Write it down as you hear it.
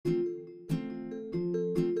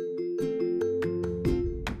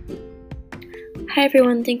Hi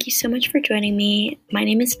everyone, thank you so much for joining me. My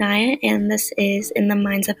name is Naya and this is In the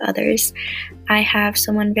Minds of Others. I have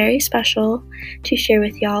someone very special to share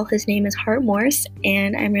with y'all. His name is Hart Morse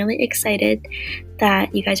and I'm really excited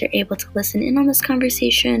that you guys are able to listen in on this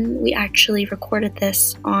conversation. We actually recorded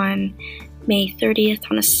this on May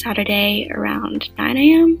 30th on a Saturday around 9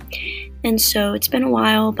 a.m. And so it's been a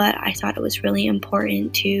while, but I thought it was really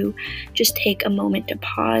important to just take a moment to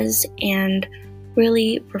pause and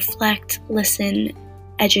really reflect, listen,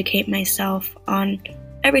 educate myself on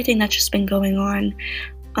everything that's just been going on,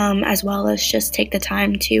 as well as just take the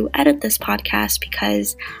time to edit this podcast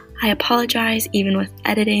because I apologize, even with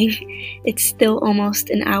editing, it's still almost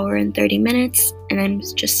an hour and 30 minutes, and I'm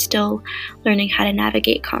just still learning how to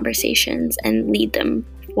navigate conversations and lead them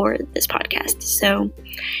for this podcast. So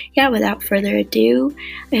yeah, without further ado,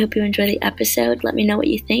 I hope you enjoy the episode. Let me know what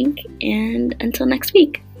you think, and until next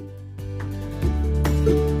week.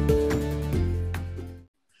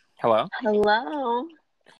 Hello? Hello.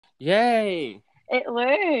 Yay! It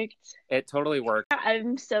worked. It totally worked.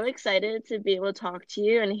 I'm so excited to be able to talk to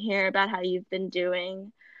you and hear about how you've been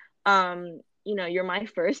doing. You're my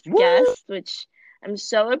first guest, which I'm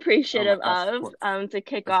so appreciative of to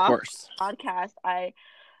kick off the podcast. I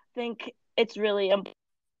think it's really important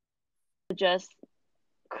to just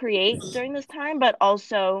create during this time, but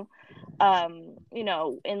also,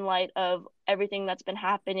 in light of everything that's been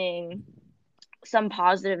happening, some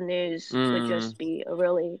positive news would just be a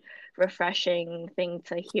really refreshing thing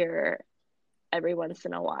to hear every once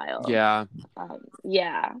in a while. Yeah.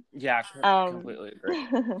 Completely agree.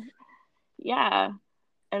 Yeah.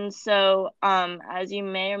 And so, as you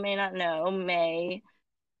may or may not know,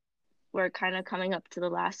 we're kind of coming up to the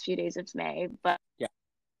last few days of May, but yeah,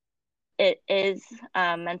 it is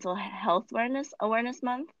Mental Health Awareness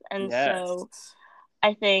Month. And so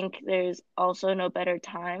I think there's also no better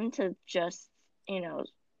time to just,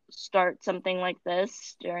 start something like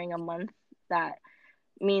this during a month that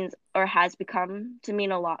means or has become to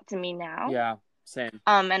mean a lot to me now. Yeah, same.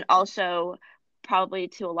 And also probably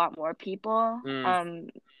to a lot more people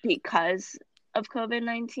because of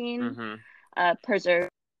COVID-19. Preserve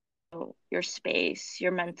your space,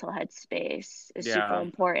 your mental head space is super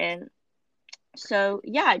important. So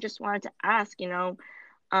yeah, I just wanted to ask,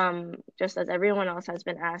 just as everyone else has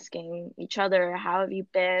been asking each other, how have you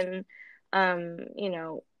been,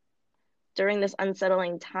 during this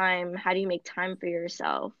unsettling time? How do you make time for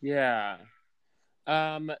yourself? Yeah.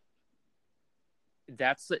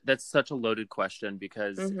 That's such a loaded question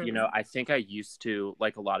because, I think I used to,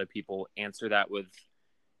 like a lot of people, answer that with,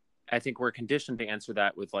 I think we're conditioned to answer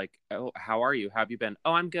that with like, oh, how are you? How have you been?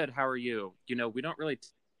 Oh, I'm good. How are you? We don't really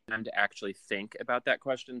take time to actually think about that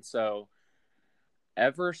question. So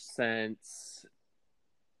ever since,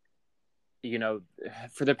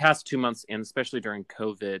 for the past 2 months, and especially during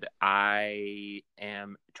COVID, I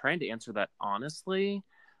am trying to answer that honestly,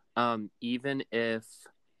 even if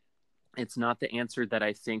it's not the answer that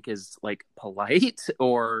I think is like polite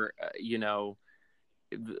or,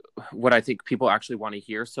 what I think people actually want to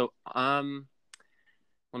hear. So, let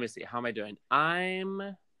me see. How am I doing?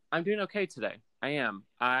 I'm doing okay today. I am.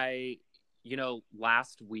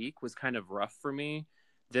 Last week was kind of rough for me.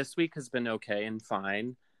 This week has been okay and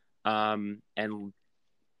fine. But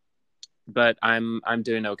I'm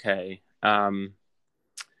doing okay. I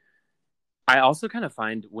also kind of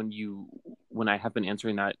find when I have been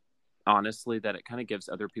answering that honestly, that it kind of gives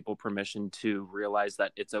other people permission to realize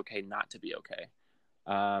that it's okay not to be okay.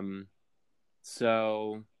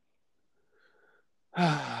 So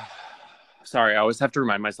sorry, I always have to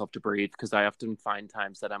remind myself to breathe because I often find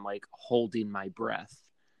times that I'm like holding my breath.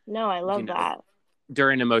 No, I love that.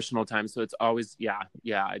 During emotional times. So it's always, taking a deep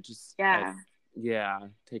breath.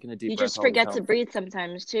 You just forget to breathe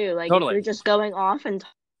sometimes too. Like totally. If you're just going off and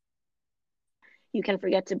you can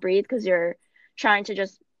forget to breathe because you're trying to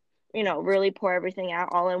just, really pour everything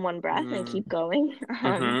out all in one breath and keep going.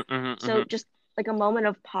 So just like a moment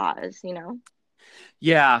of pause,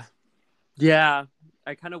 Yeah. Yeah.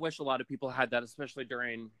 I kind of wish a lot of people had that, especially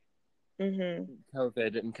during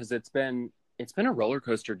COVID, and because it's been a roller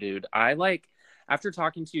coaster, dude. After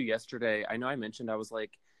talking to you yesterday, I know I mentioned, I was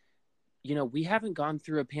like, we haven't gone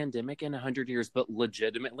through a pandemic in 100 years, but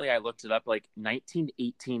legitimately, I looked it up, like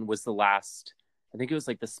 1918 was the last, I think it was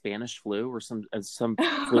like the Spanish flu or some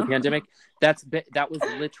flu pandemic. That was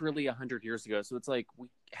literally 100 years ago. So it's like,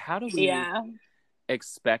 how do we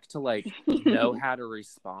expect to like know how to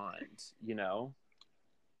respond,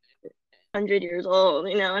 100 years old,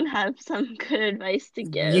 and have some good advice to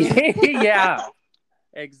give. Yeah.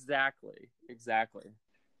 Exactly.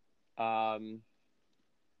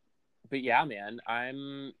 But yeah, man,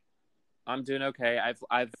 I'm doing okay.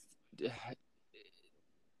 I've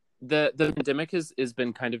the pandemic has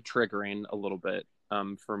been kind of triggering a little bit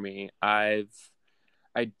for me. I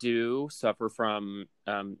do suffer from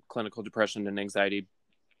clinical depression and anxiety,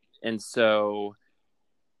 and so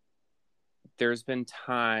there's been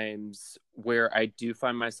times where I do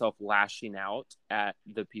find myself lashing out at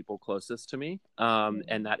the people closest to me.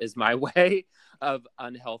 And that is my way of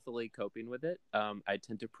unhealthily coping with it. I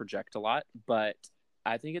tend to project a lot, but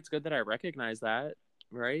I think it's good that I recognize that,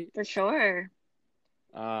 right? For sure.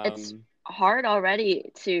 It's hard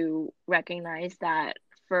already to recognize that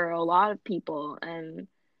for a lot of people and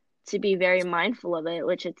to be very mindful of it,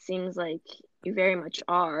 which it seems like you very much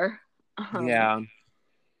are.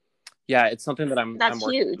 Yeah, it's something that That's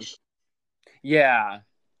I'm huge. Yeah,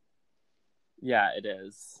 it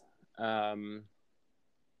is. Yeah,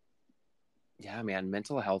 man,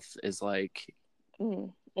 mental health is like,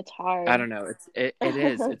 it's hard. I don't know. It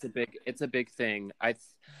is. It's a big thing.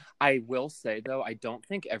 I will say though, I don't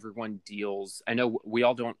think everyone deals. I know we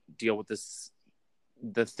all don't deal with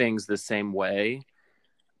the things the same way.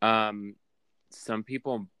 Some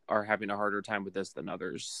people are having a harder time with this than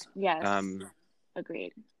others. Yes.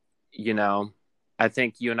 Agreed. You know, I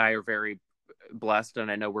think you and I are very blessed, and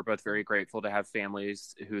I know we're both very grateful to have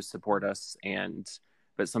families who support us,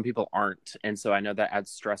 but some people aren't. And so I know that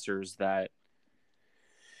adds stressors that,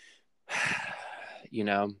 you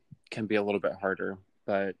know, can be a little bit harder,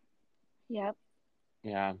 but yep.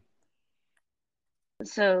 Yeah.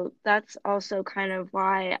 So that's also kind of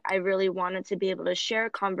why I really wanted to be able to share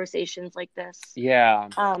conversations like this. Yeah.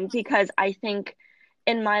 Because I think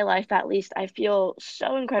in my life, at least, I feel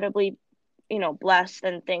so incredibly, blessed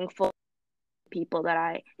and thankful for people that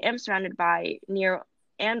I am surrounded by near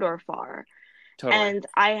and or far. Totally. And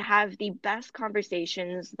I have the best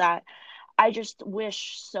conversations that I just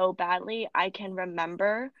wish so badly I can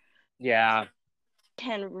remember. Yeah.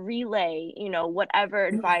 Can relay, whatever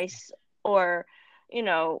advice or,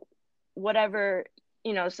 whatever,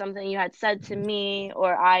 something you had said to me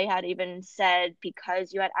or I had even said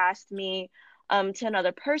because you had asked me to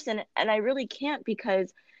another person. And I really can't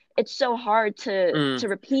because it's so hard to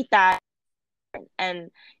repeat that. And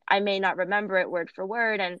I may not remember it word for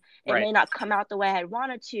word and it may not come out the way I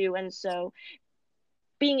wanted to. And so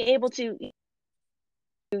being able to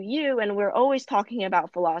you and we're always talking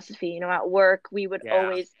about philosophy, at work, we would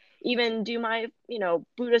always even do my,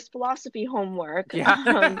 Buddhist philosophy homework.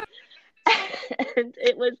 And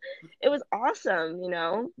it was awesome,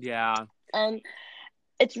 Yeah. And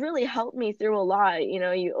it's really helped me through a lot.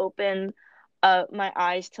 You open my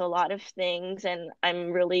eyes to a lot of things and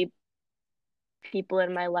I'm really people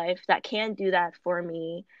in my life that can do that for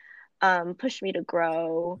me, push me to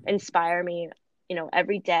grow, inspire me,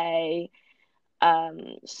 every day.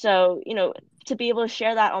 So, to be able to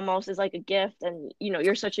share that almost is like a gift. And,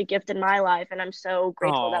 you're such a gift in my life. And I'm so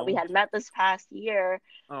grateful that we had met this past year.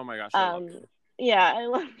 Oh my gosh. I love you. Yeah, I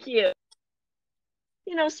love you.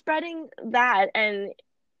 Spreading that and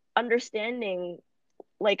understanding,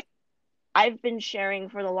 like, I've been sharing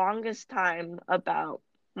for the longest time about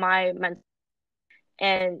my mental.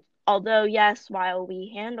 And although, yes, while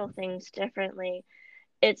we handle things differently,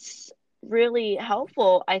 it's really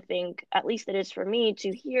helpful, I think, at least it is for me,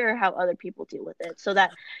 to hear how other people deal with it so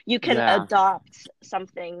that you can adopt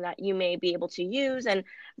something that you may be able to use and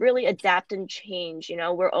really adapt and change.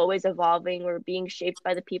 We're always evolving, we're being shaped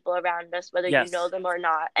by the people around us, whether you know them or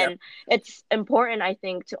not. And it's important, I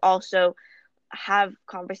think, to also have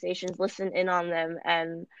conversations, listen in on them.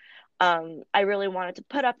 And I really wanted to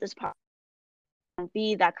put up this podcast and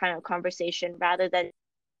be that kind of conversation rather than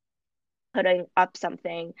putting up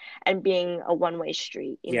something and being a one-way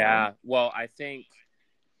street. You know? Well, I think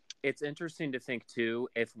it's interesting to think too,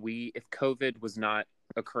 if COVID was not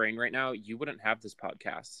occurring right now, you wouldn't have this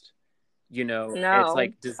podcast. No, it's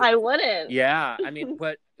like I wouldn't. Yeah, I mean,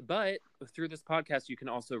 but through this podcast, you can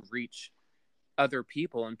also reach other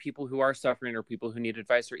people and people who are suffering or people who need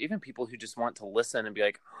advice or even people who just want to listen and be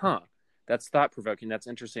like, huh, that's thought-provoking, that's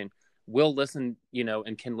interesting. We'll listen,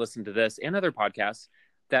 and can listen to this and other podcasts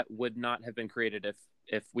that would not have been created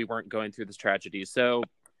if we weren't going through this tragedy. So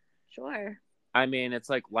sure. I mean, it's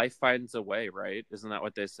like life finds a way, right? Isn't that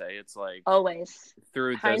what they say? It's like always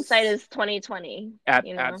through hindsight is 2020.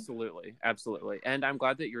 Absolutely. And I'm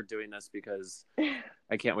glad that you're doing this because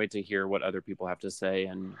I can't wait to hear what other people have to say.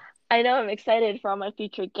 And I know I'm excited for all my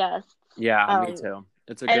future guests. Yeah, me too.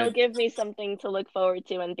 It'll give me something to look forward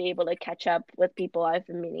to and be able to catch up with people I've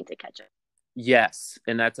been meaning to catch up. Yes,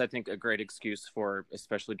 and that's, I think, a great excuse for,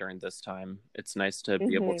 especially during this time. It's nice to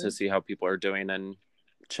be able to see how people are doing and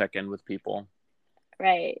check in with people.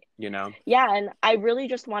 Right. Yeah, and I really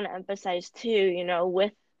just want to emphasize too,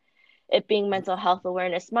 with it being Mental Health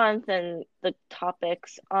Awareness Month and the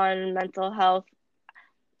topics on mental health,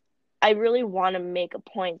 I really want to make a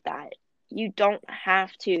point that you don't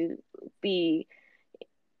have to be,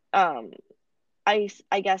 I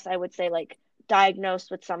guess I would say, like, diagnosed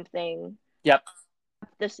with something. Yep.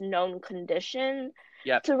 This known condition.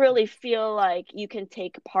 Yep. To really feel like you can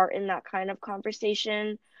take part in that kind of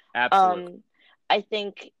conversation. Absolutely. I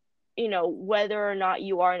think, whether or not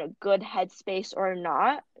you are in a good headspace or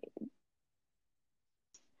not,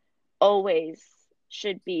 always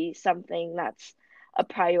should be something that's a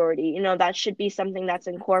priority. That should be something that's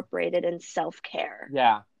incorporated in self-care.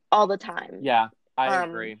 Yeah. All the time. Yeah, I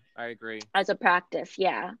agree. As a practice,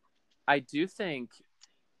 yeah. I do think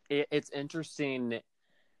it's interesting.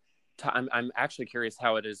 I'm actually curious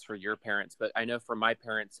how it is for your parents, but I know for my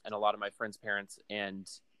parents and a lot of my friends' parents and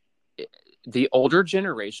the older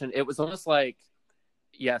generation, it was almost like,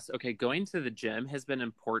 yes, okay, going to the gym has been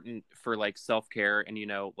important for like self-care and,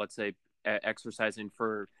 let's say exercising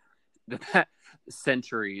for the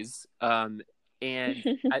centuries. And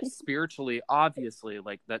spiritually, obviously,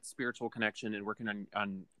 like that spiritual connection and working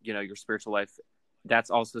on, your spiritual life, that's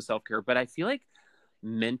also self-care. But I feel like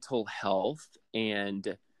mental health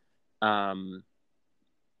and being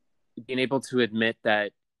able to admit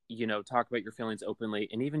that, talk about your feelings openly,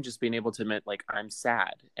 and even just being able to admit, like, I'm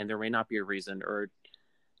sad and there may not be a reason, or,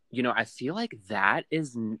 I feel like that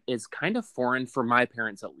is kind of foreign for my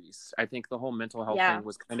parents, at least. I think the whole mental health thing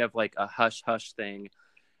was kind of like a hush hush thing.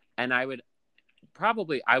 And I would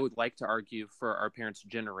like to argue for our parents'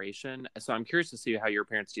 generation. So I'm curious to see how your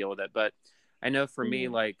parents deal with it. But I know for me,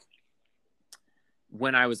 like,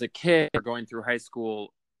 when I was a kid or going through high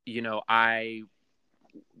school,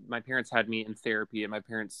 my parents had me in therapy, and my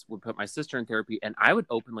parents would put my sister in therapy, and I would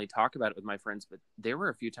openly talk about it with my friends. But there were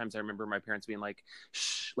a few times I remember my parents being like,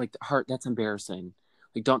 shh, like, Heart, that's embarrassing.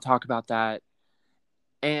 Like, don't talk about that.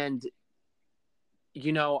 And,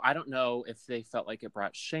 I don't know if they felt like it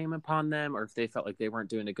brought shame upon them or if they felt like they weren't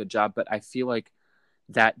doing a good job, but I feel like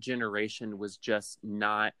that generation was just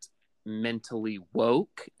not mentally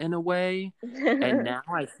woke in a way. And now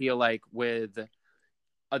I feel like with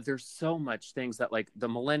there's so much things that, like, the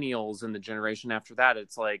millennials and the generation after that,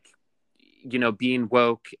 it's like, being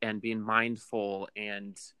woke and being mindful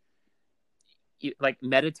and like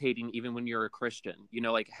meditating even when you're a Christian,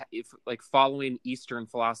 like if like following Eastern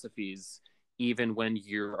philosophies even when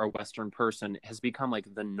you're a Western person has become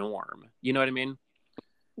like the norm. You know what I mean?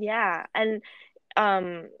 Yeah. And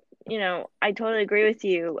I totally agree with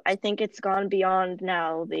you. I think it's gone beyond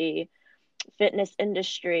now the fitness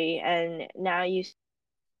industry, and now you see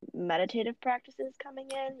meditative practices coming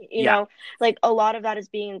in. You know, like a lot of that is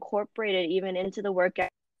being incorporated even into the workout.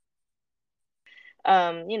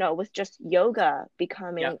 With just yoga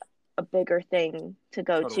becoming a bigger thing to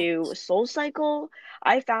go to. Soul Cycle,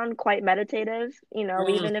 I found quite meditative,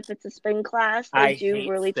 even if it's a spin class, they do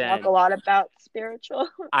really talk a lot about spiritual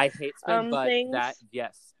I hate spin, but things. that,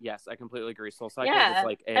 yes, I completely agree. Soul Cycle is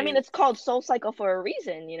like I mean, it's called Soul Cycle for a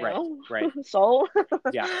reason, Right. Soul.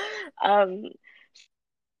 Yeah.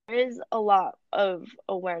 There is a lot of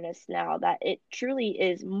awareness now that it truly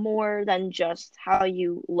is more than just how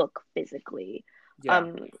you look physically.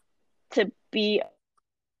 To be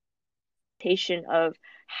of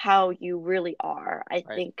how you really are. I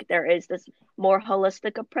think there is this more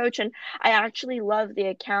holistic approach, and I actually love the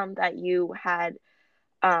account that you had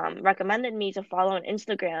recommended me to follow on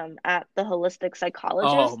Instagram at The Holistic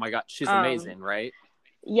Psychologist. Oh my god, she's amazing, right?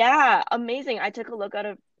 Yeah, amazing. I took a look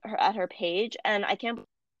at her page, and I can't believe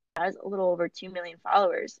she has a little over 2 million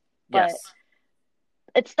followers. But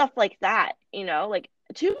it's stuff like that, like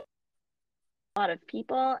a lot of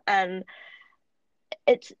people, and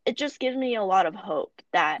it just gives me a lot of hope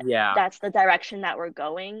that that's the direction that we're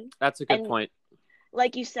going. That's a good point.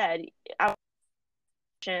 Like you said,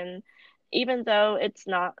 even though it's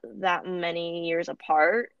not that many years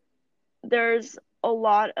apart, there's a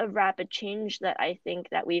lot of rapid change that I think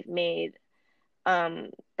that we've made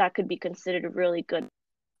that could be considered really good.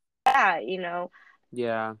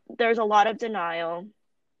 There's a lot of denial,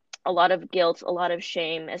 a lot of guilt, a lot of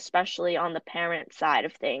shame, especially on the parent side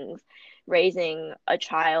of things, raising a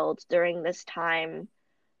child during this time,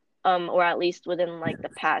 or at least within like the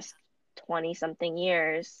past 20 something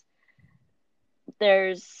years.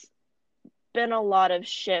 There's been a lot of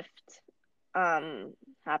shift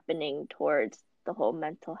happening towards the whole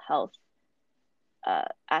mental health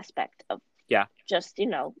aspect of just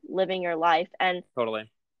living your life. And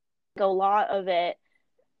totally a lot of it,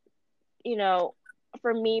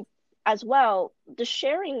 for me as well, the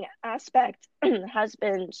sharing aspect has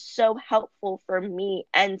been so helpful for me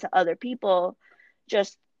and to other people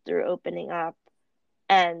just through opening up.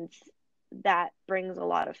 And that brings a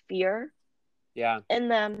lot of fear in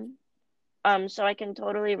them. So I can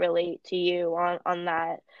totally relate to you on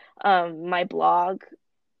that. My blog,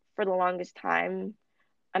 for the longest time,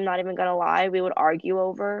 I'm not even gonna lie, we would argue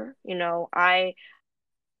over, and I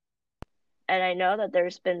know that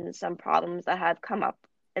there's been some problems that have come up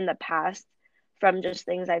in the past from just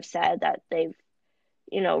things I've said that they've,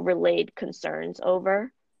 relayed concerns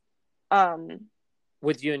over.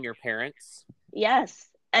 With you and your parents? Yes.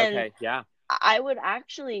 And okay, yeah. I would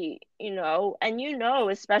actually, and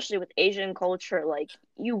especially with Asian culture, like,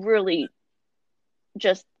 you really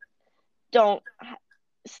just don't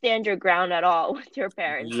stand your ground at all with your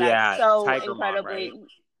parents. Yeah, that's so Tiger incredibly Mom, right?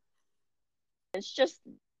 It's just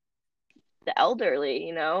the elderly,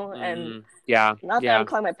 and yeah, not that I'm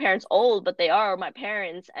calling my parents old, but they are my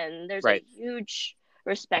parents, and there's a huge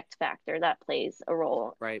respect factor that plays a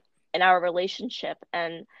role in our relationship.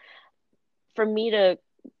 And for me to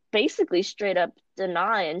basically straight up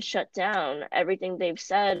deny and shut down everything they've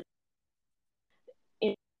said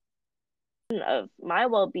of my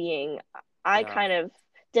well-being, I kind of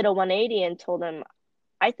did a 180 and told them,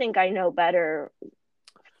 I think I know better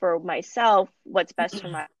for myself what's best for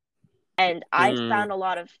my, and I found a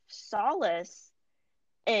lot of solace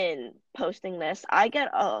in posting this. I get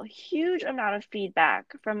a huge amount of feedback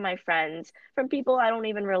from my friends, from people I don't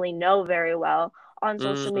even really know very well, on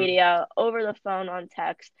social media, over the phone, on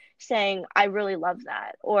text, saying, I really love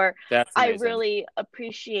that, or I really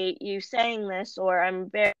appreciate you saying this, or I'm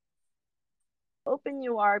very open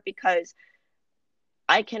you are, because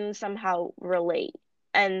I can somehow relate.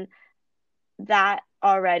 And that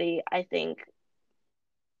already, I think,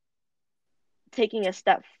 taking a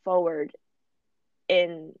step forward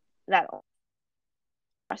in that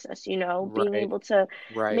process, being able to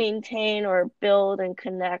maintain or build and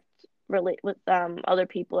connect, relate with other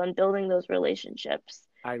people, and building those relationships.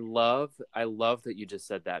 I love that you just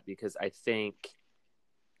said that, because I think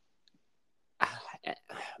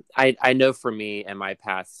I know for me and my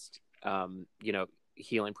past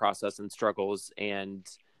healing process and struggles, and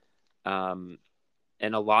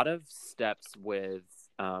a lot of steps with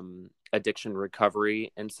addiction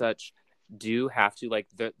recovery and such do have to, like,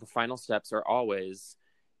 the final steps are always,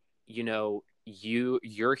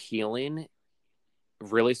 your healing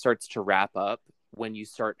really starts to wrap up when you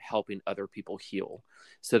start helping other people heal.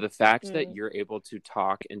 So the fact that you're able to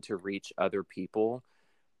talk and to reach other people,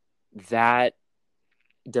 that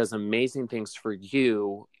does amazing things for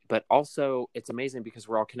you, but also it's amazing because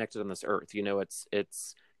we're all connected on this earth.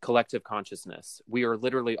 It's collective consciousness. We are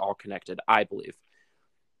literally all connected, I believe.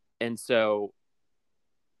 And so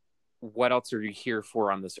what else are you here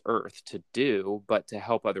for on this earth to do but to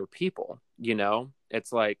help other people?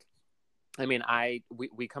 It's like, I mean,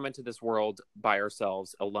 we come into this world by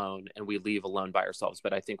ourselves alone, and we leave alone by ourselves.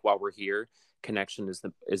 But I think while we're here, connection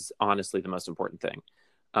is honestly the most important thing.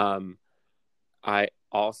 I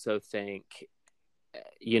also think,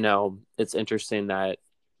 it's interesting that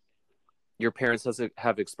your parents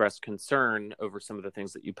have expressed concern over some of the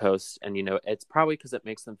things that you post. And, it's probably because it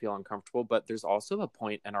makes them feel uncomfortable. But there's also a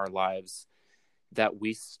point in our lives that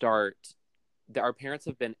our parents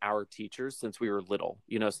have been our teachers since we were little,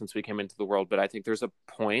 since we came into the world. But I think there's a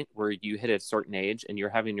point where you hit a certain age and you're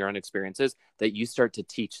having your own experiences that you start to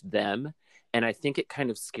teach them. And I think it kind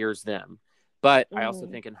of scares them. But I also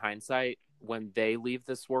think in hindsight, when they leave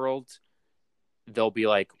this world, they'll be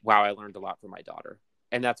like, wow, I learned a lot from my daughter.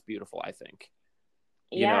 And that's beautiful, I think.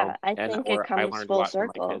 I think it comes full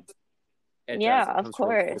circle. Of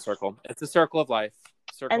course. Full circle. It's a circle of life.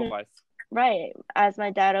 Of life. Right. As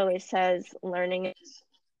my dad always says, learning,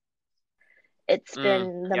 it's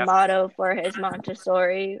been the motto for his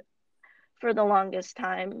Montessori for the longest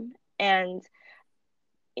time. And,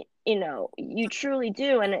 you truly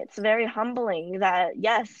do. And it's very humbling that,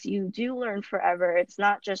 yes, you do learn forever. It's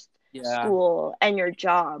not just school and your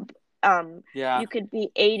job. You could be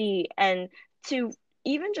 80, and to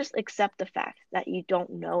even just accept the fact that you don't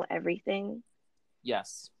know everything.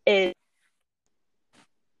 Yes. Is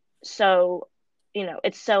so,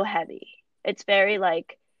 it's so heavy. It's very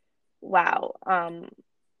like, wow.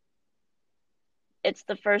 It's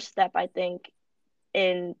the first step, I think,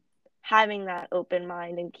 in having that open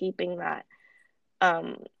mind and keeping that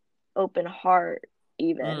open heart,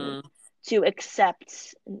 even to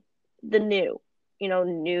accept the new,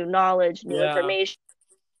 new knowledge, new information,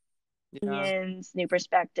 opinions, new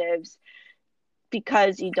perspectives,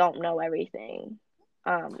 because you don't know everything.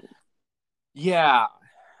 I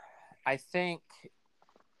think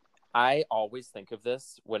I always think of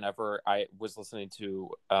this whenever I was listening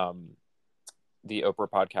to the Oprah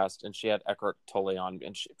podcast, and she had Eckhart Tolle on,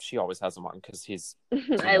 and she always has him on because he's,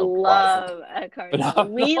 I love Eckhart Tolle.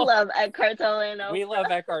 We love Eckhart Tolle and Oprah. We love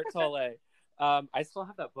Eckhart Tolle. I still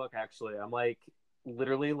have that book, actually. I'm like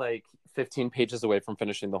literally like 15 pages away from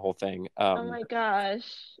finishing the whole thing. Oh my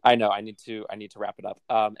gosh. I know. I need to wrap it up.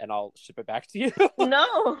 And I'll ship it back to you. No.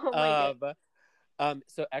 Oh my God.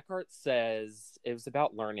 So Eckhart says it was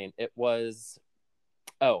about learning. It was,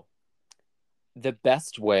 the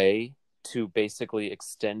best way to basically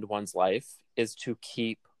extend one's life is to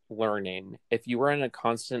keep learning. If you are in a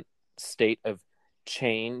constant state of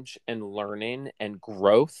change and learning and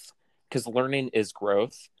growth, because learning is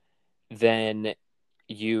growth, then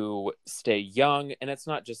you stay young. And it's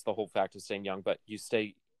not just the whole fact of staying young, but you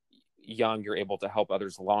stay young, you're able to help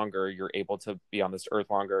others longer, you're able to be on this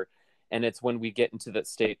earth longer. And it's when we get into that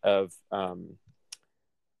state of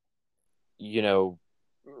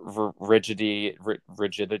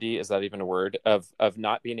rigidity, is that even a word, of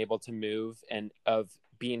not being able to move, and of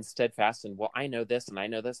being steadfast and, well, I know this and I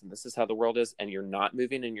know this and this is how the world is, and you're not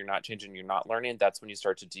moving and you're not changing, you're not learning, that's when you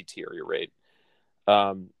start to deteriorate.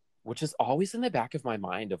 Which is always in the back of my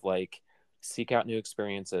mind of like, seek out new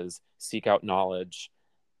experiences, seek out knowledge,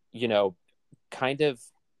 kind of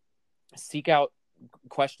seek out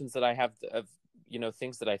questions that I have of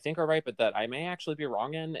things that I think are right, but that I may actually be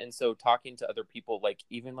wrong in. And so talking to other people, like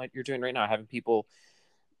even like you're doing right now, having people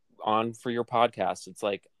on for your podcast, it's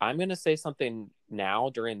like, I'm going to say something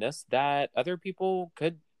now during this that other people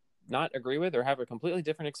could not agree with or have a completely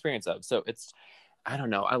different experience of. So it's, I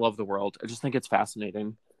don't know. I love the world. I just think it's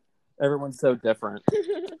fascinating. Everyone's so different.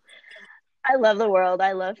 I love the world.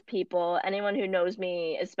 I love people. Anyone who knows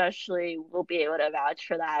me, especially, will be able to vouch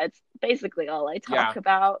for that. It's basically all I talk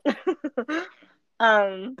about.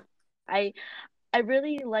 I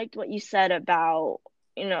really liked what you said about,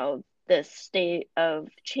 this state of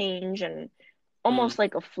change and almost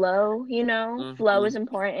like a flow, flow is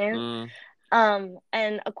important. And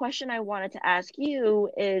a question I wanted to ask you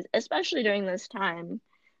is, especially during this time,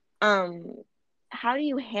 how do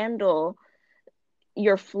you handle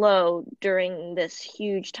your flow during this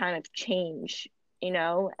huge time of change,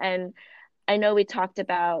 and I know we talked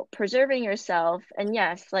about preserving yourself, and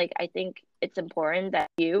yes, like I think it's important that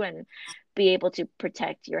you and be able to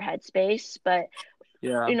protect your headspace, but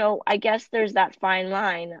I guess there's that fine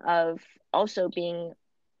line of also being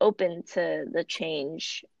open to the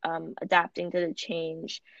change, adapting to the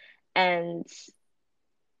change. And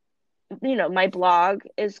my blog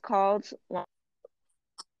is called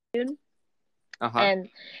and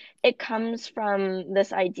it comes from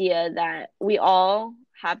this idea that we all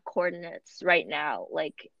have coordinates right now.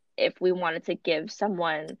 Like if we wanted to give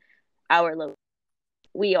someone our location,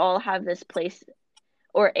 we all have this place,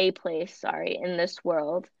 or a place, sorry, in this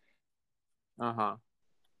world.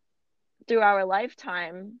 Through our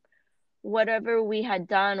lifetime, whatever we had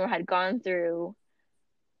done or had gone through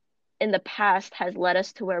in the past has led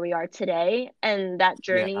us to where we are today, and that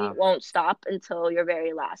journey won't stop until your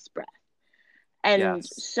very last breath. And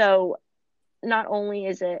so not only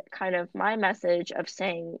is it kind of my message of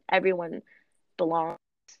saying everyone belongs,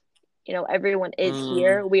 everyone is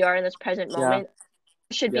here. We are in this present moment.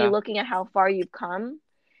 You should be looking at how far you've come,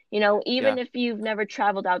 even if you've never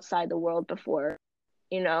traveled outside the world before,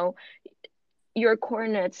 your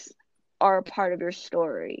coordinates are a part of your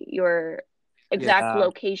story. Your exact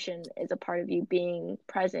location is a part of you being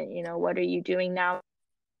present. What are you doing now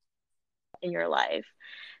in your life?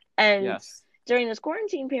 And during this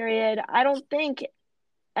quarantine period, I don't think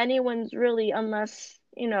anyone's really, unless,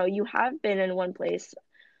 you have been in one place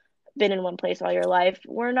all your life,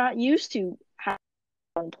 we're not used to having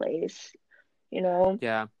one place,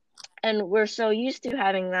 and we're so used to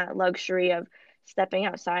having that luxury of stepping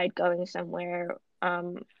outside, going somewhere,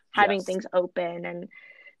 having things open and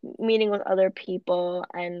meeting with other people,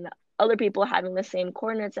 and other people having the same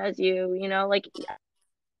coordinates as you, like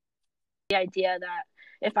the idea that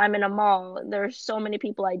if I'm in a mall, there's so many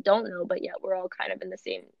people I don't know, but yet we're all kind of in the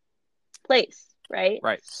same place, right?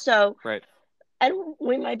 So, and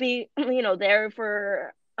we might be, there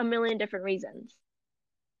for a million different reasons.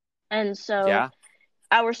 And so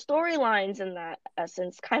our storylines in that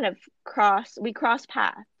essence kind of cross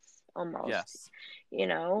paths almost.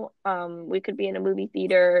 We could be in a movie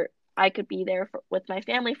theater. I could be there with my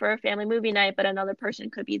family for a family movie night, but another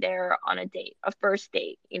person could be there on a first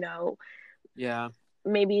date,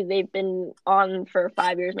 Maybe they've been on for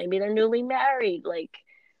 5 years. Maybe they're newly married, like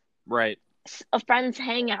a friend's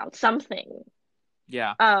hangout, something.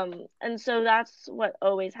 And so that's what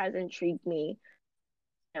always has intrigued me.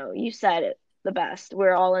 You said it, the best.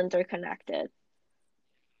 We're all interconnected.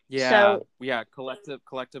 Yeah. So, yeah. Collective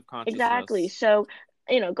consciousness. Exactly. So,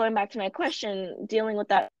 going back to my question, dealing with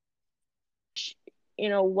that,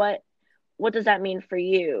 what does that mean for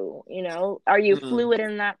you? Are you fluid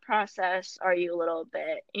in that process? Are you a little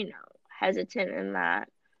bit, hesitant in that?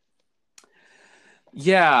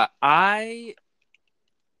 Yeah, I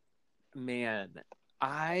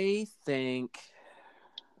think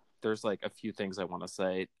there's like a few things I want to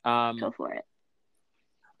say. Go for it.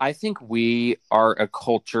 I think we are a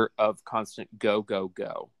culture of constant go, go,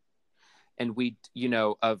 go. And we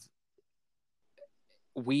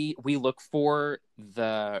look for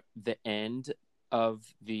the end of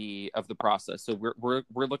the process. So we're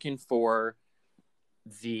looking for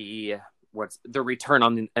the return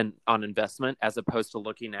on investment, as opposed to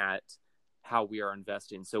looking at how we are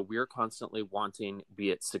investing. So we're constantly wanting, be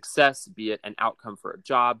it success, be it an outcome for a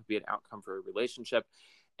job, be it an outcome for a relationship,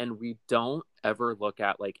 and we don't ever look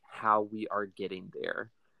at like how we are getting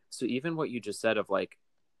there. So even what you just said of like,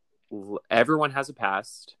 everyone has a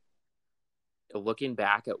past, looking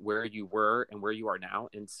back at where you were and where you are now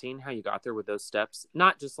and seeing how you got there with those steps,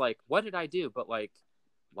 not just like, what did I do? But like,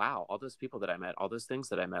 wow, all those people that I met, all those things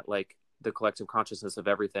that I met, like the collective consciousness of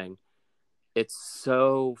everything. It's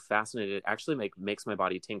so fascinating. It actually makes my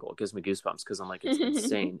body tingle. It gives me goosebumps because I'm like, it's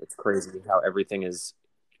insane. It's crazy how everything is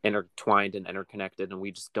intertwined and interconnected, and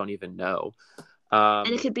we just don't even know. And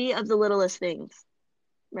it could be of the littlest things,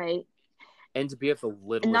 right? And to be of the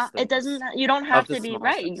littlest things. It doesn't. You don't have to be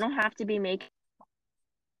right. You don't have to be making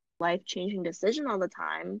life-changing decision all the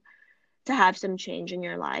time to have some change in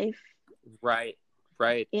your life. Right.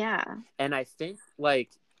 Yeah. And I think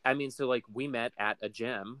so like we met at a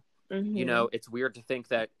gym. It's weird to think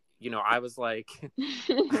that, I was like,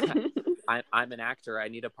 I'm an actor. I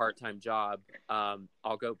need a part-time job.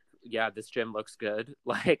 I'll go. Yeah, this gym looks good.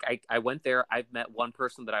 Like I went there. I've met one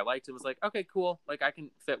person that I liked and was like, okay, cool. Like I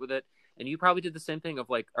can fit with it. And you probably did the same thing of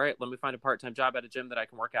like, all right, let me find a part-time job at a gym that I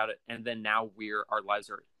can work out at. And then now our lives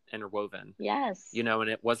are interwoven. Yes. And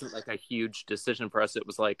it wasn't like a huge decision for us. It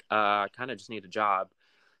was like, I kind of just need a job.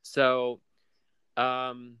 So,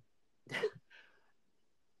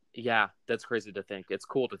 yeah, that's crazy to think. It's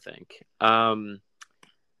cool to think.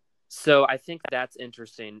 So I think that's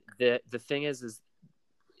interesting. The thing is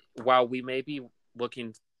while we may be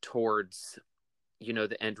looking towards,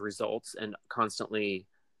 the end results and constantly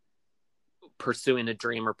pursuing a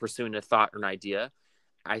dream or pursuing a thought or an idea,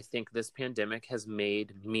 I think this pandemic has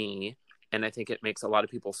made me, and I think it makes a lot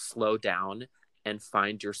of people, slow down and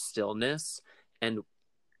find your stillness. And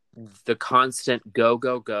the constant go,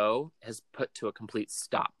 go, go has put to a complete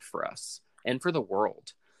stop for us and for the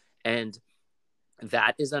world. And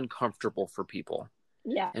that is uncomfortable for people.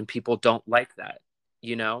 Yeah. And people don't like that,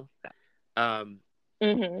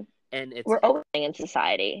 And we're opening in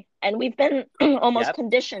society, and we've been almost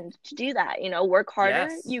conditioned to do that. Work harder,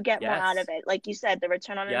 you get more out of it. Like you said, the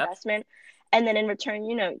return on investment, and then in return,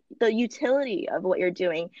 the utility of what you're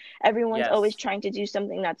doing. Everyone's always trying to do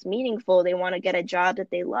something that's meaningful. They want to get a job that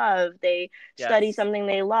they love. They study something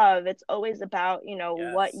they love. It's always about,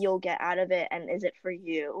 what you'll get out of it, and is it for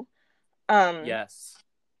you? And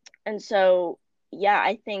so,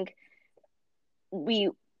 I think we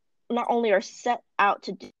not only are set out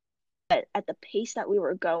to do it at the pace that we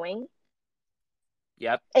were going.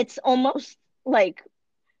 It's almost like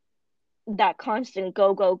that constant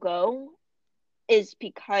go, go, go is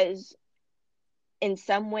because in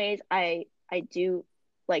some ways I do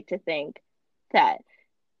like to think that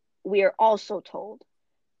we are also told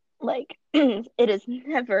like it is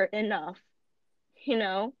never enough,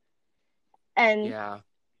 and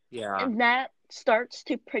and that starts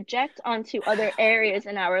to project onto other areas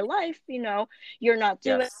in our life. You're not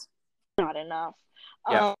doing not enough.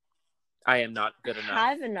 I am not good enough.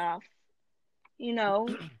 Have enough.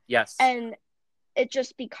 Yes. And it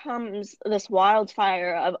just becomes this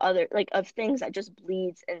wildfire of of things that just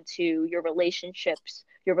bleeds into your relationships,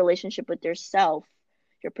 your relationship with yourself,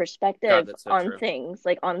 your perspective on things,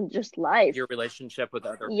 like on just life, your relationship with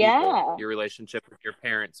other people, your relationship with your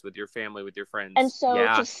parents, with your family, with your friends. And so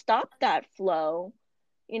to stop that flow,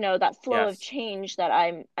 that flow of change that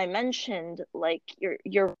I mentioned, like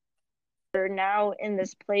you're now in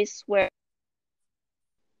this place where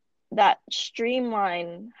that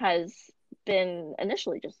streamline has been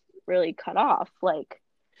initially just really cut off, like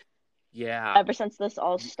ever since this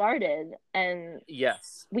all started. And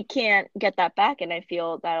we can't get that back, and I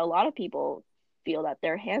feel that a lot of people feel that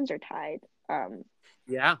their hands are tied.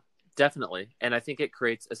 Definitely. And I think it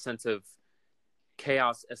creates a sense of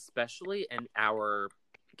chaos, especially in our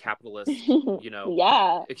capitalist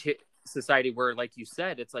society where, like you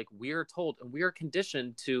said, it's like we're told and we're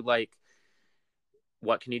conditioned to like,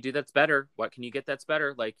 what can you do that's better? What can you get that's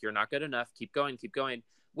better? Like, you're not good enough. Keep going, keep going.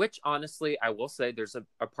 Which honestly, I will say there's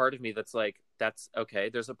a part of me that's like, that's okay.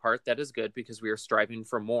 There's a part that is good because we are striving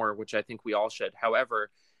for more, which I think we all should. However,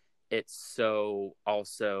 it's so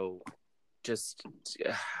also just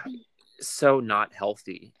so not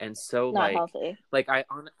healthy and so not healthy.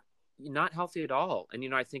 Not healthy at all. And, you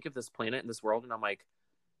know, I think of this planet and this world and I'm like,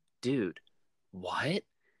 dude, what?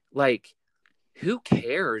 Like, who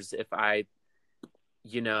cares if I,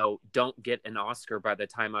 you know, don't get an Oscar by the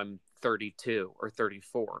time I'm 32 or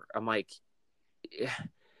 34? I'm like,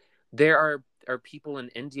 there are people in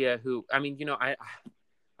India who, I mean, you know, I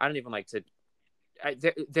don't even like to,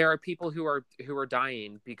 there are people who are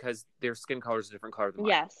dying because their skin color is a different color than mine.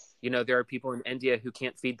 Yes. You know, there are people in India who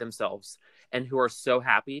can't feed themselves and who are so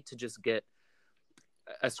happy to just get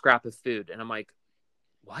a scrap of food. And I'm like,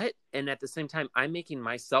 what? And at the same time, I'm making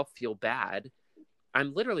myself feel bad.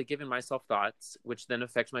 I'm literally giving myself thoughts, which then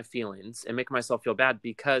affect my feelings and make myself feel bad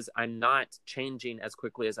because I'm not changing as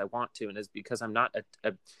quickly as I want to. And it's because I'm not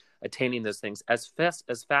attaining those things as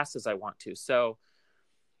fast as I want to. So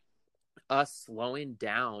us slowing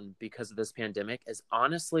down because of this pandemic is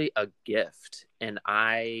honestly a gift. And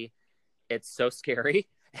it's so scary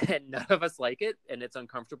and none of us like it and it's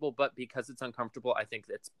uncomfortable, but because it's uncomfortable, I think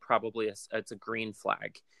it's probably it's a green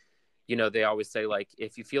flag. You know, they always say, like,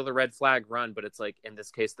 if you feel the red flag, run. But it's like, in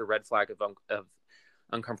this case, the red flag of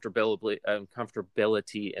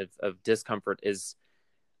uncomfortability of discomfort is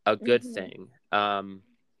a good thing.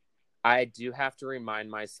 I do have to remind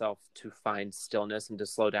myself to find stillness and to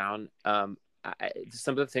slow down. Some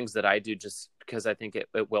of the things that I do, just because I think it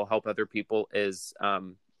will help other people, is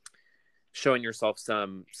showing yourself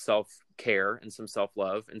some self-care and some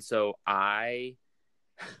self-love. And so I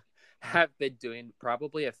have been doing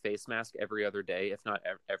probably a face mask every other day, if not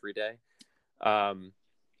every day.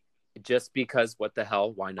 Just because, what the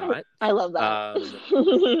hell, why not? I love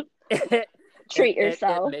that. Treat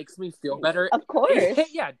yourself. It makes me feel better. Of course.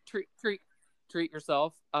 Yeah, treat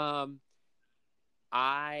yourself. I,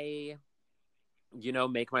 you know,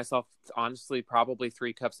 make myself, honestly, probably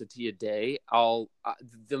 3 cups of tea a day.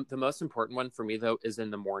 The most important one for me, though, is in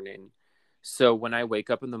the morning. So when I wake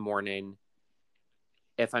up in the morning,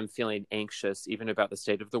 if I'm feeling anxious, even about the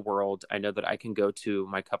state of the world, I know that I can go to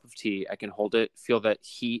my cup of tea. I can hold it, feel that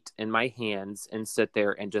heat in my hands, and sit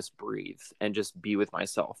there and just breathe and just be with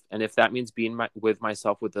myself. And if that means being with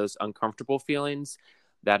myself with those uncomfortable feelings,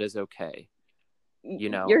 that is okay. You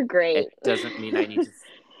know, you're great. It doesn't mean I need to.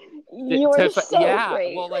 You're so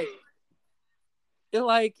great. Well,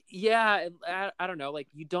 yeah, I don't know. Like,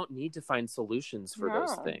 you don't need to find solutions for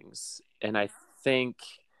those things. And I think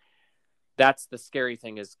that's the scary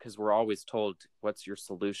thing, is because we're always told, what's your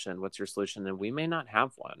solution? And we may not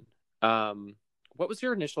have one. What was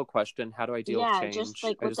your initial question? How do I deal with change? Just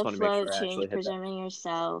like with the flow of change, preserving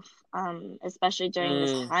yourself, especially during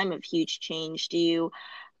this time of huge change. Do you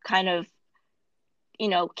kind of, you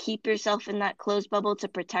know, keep yourself in that closed bubble to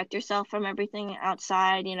protect yourself from everything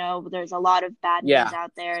outside? You know, there's a lot of bad news out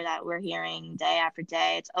there that we're hearing day after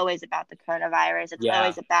day. It's always about the coronavirus. It's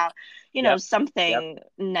always about, you know, something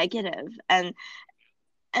negative. And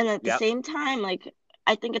at the same time, like,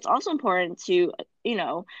 I think it's also important to, you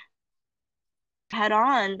know, head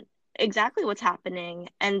on exactly what's happening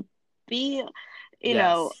and be, you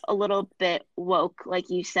know, a little bit woke, like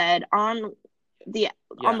you said, on the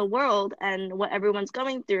world and what everyone's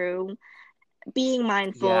going through, being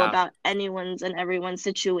mindful about anyone's and everyone's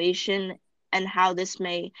situation and how this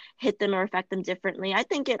may hit them or affect them differently. I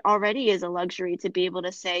think it already is a luxury to be able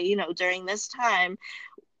to say, you know, during this time,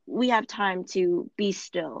 we have time to be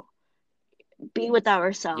still, be with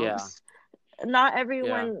ourselves. Not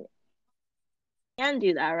everyone can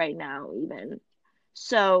do that right now, even.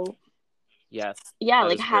 So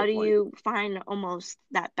like, how do you find almost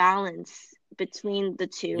that balance between the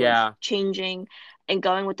two, changing and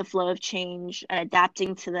going with the flow of change and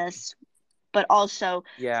adapting to this, but also,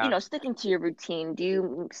 you know, sticking to your routine? Do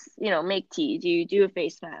you, you know, make tea? Do you do a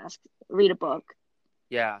face mask? Read a book?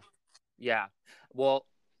 Well,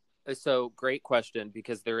 so great question,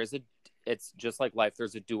 because it's just like life.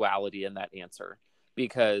 There's a duality in that answer,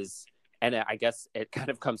 because, and I guess it kind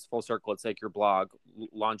of comes full circle. It's like your blog,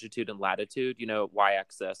 longitude and latitude, you know,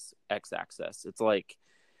 y-axis, x-axis. It's like,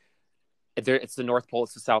 it's the North Pole,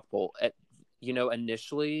 it's the South Pole. You know,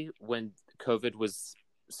 initially when COVID was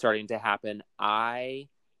starting to happen, I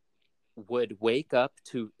would wake up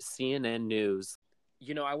to CNN news.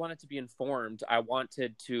 You know, I wanted to be informed. I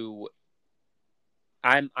wanted to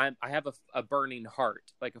I have a burning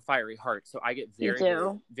heart, like a fiery heart. So I get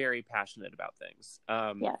very, very passionate about things.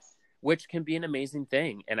 Yes. Which can be an amazing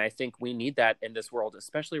thing. And I think we need that in this world,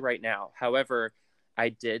 especially right now. However, I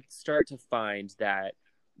did start to find that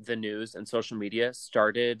the news and social media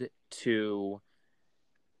started to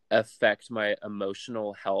affect my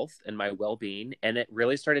emotional health and my well-being, and it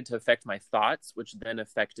really started to affect my thoughts, which then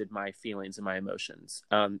affected my feelings and my emotions.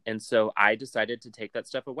 And so I decided to take that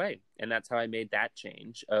stuff away, and that's how I made that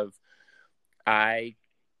change. I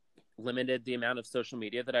limited the amount of social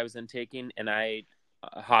media that I was intaking, and I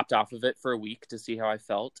hopped off of it for a week to see how I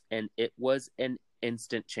felt, and it was an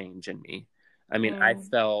instant change in me. I mean, I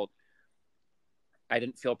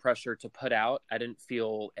didn't feel pressure to put out. I didn't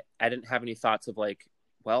have any thoughts of like,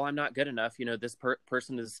 well, I'm not good enough. This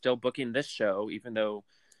person is still booking this show, even though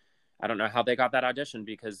I don't know how they got that audition,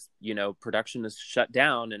 because, production is shut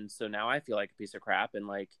down. And so now I feel like a piece of crap. And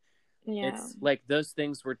like, it's like those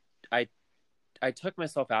things were, I took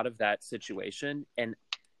myself out of that situation, and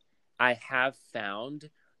I have found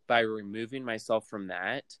by removing myself from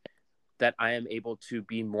that I am able to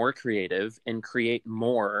be more creative and create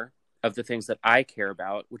more of the things that I care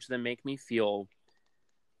about, which then make me feel,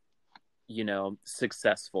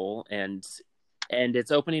 successful, and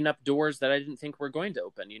it's opening up doors that I didn't think were going to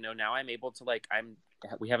open. Now I'm able to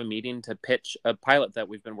we have a meeting to pitch a pilot that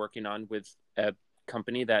we've been working on with a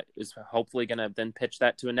company that is hopefully going to then pitch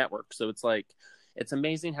that to a network. So it's like, it's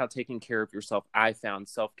amazing how taking care of yourself, I found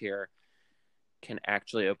self-care can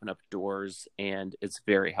actually open up doors, and it's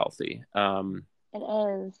very healthy. It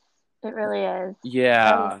is. It really is.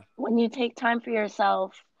 Yeah. And when you take time for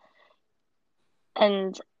yourself,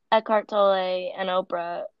 and Eckhart Tolle and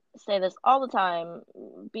Oprah say this all the time,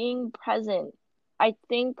 being present. I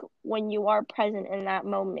think when you are present in that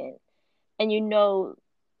moment and you know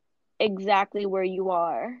exactly where you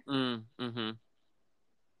are,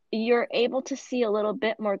 you're able to see a little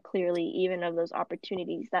bit more clearly even of those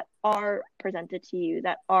opportunities that are presented to you,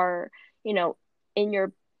 that are, in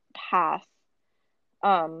your path,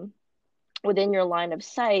 within your line of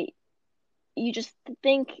sight. You just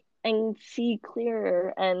think and see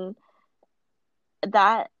clearer, and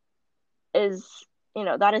that is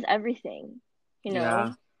everything.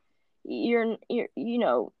 Yeah.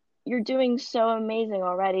 You're doing so amazing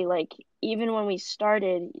already. Like, even when we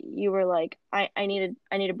started, you were like, I need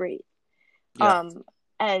to breathe. Yeah.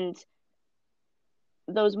 And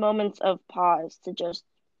those moments of pause to just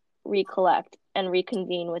recollect and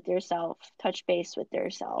reconvene with yourself, touch base with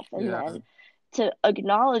yourself, and then to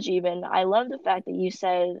acknowledge. Even, I love the fact that you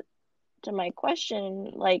said to my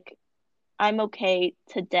question, like, I'm okay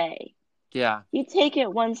today. Yeah. You take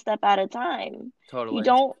it one step at a time. Totally.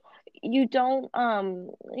 You don't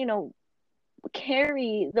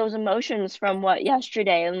carry those emotions from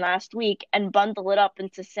yesterday and last week and bundle it up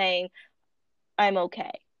into saying I'm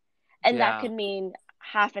okay. And that could mean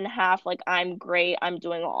half and half, like I'm great, I'm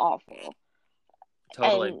doing awful.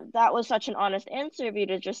 Totally. And that was such an honest answer of you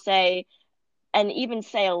to just say, and even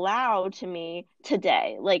say aloud to me,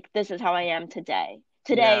 today, like, this is how I am today.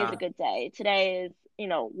 Today is a good day. Today is,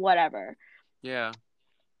 whatever. Yeah.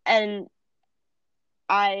 And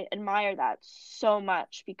I admire that so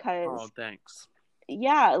much, because oh, thanks.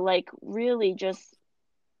 Yeah, like, really, just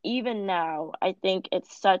even now, I think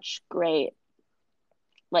it's such great,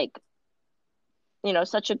 like,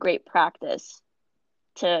 such a great practice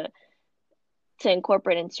to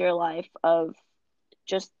incorporate into your life, of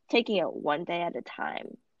just taking it one day at a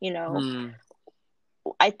time.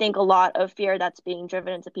 I think a lot of fear that's being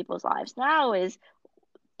driven into people's lives now is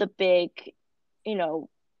the big,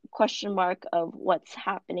 question mark of what's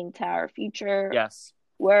happening to our future. Yes.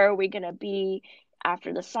 Where are we going to be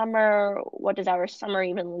after the summer? What does our summer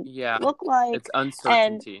even look like? It's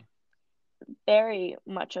uncertainty. And very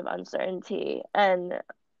much of uncertainty. And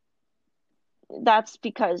that's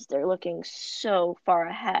because they're looking so far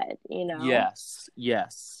ahead,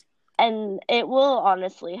 Yes. And it will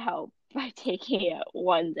honestly help by taking it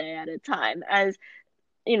one day at a time, as,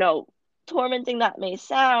 tormenting that may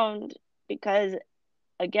sound, because,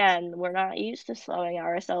 again, we're not used to slowing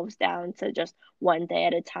ourselves down to just one day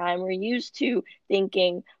at a time. We're used to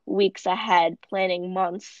thinking weeks ahead, planning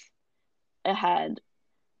months ahead,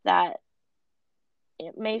 that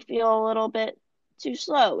it may feel a little bit too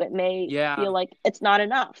slow. It may feel like it's not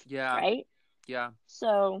enough. Yeah. Right? Yeah.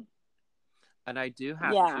 So. And I do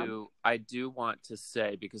want to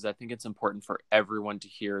say, because I think it's important for everyone to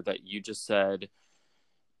hear, that you just said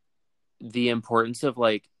the importance of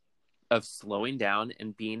slowing down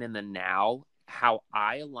and being in the now. How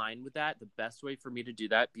I align with that, the best way for me to do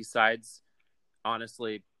that, besides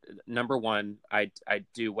honestly number one, I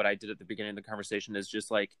do what I did at the beginning of the conversation, is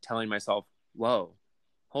just like telling myself, whoa,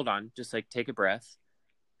 hold on, just like take a breath.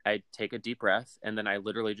 I take a deep breath, and then I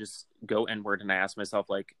literally just go inward, and I ask myself,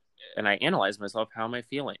 like, and I analyze myself, how am I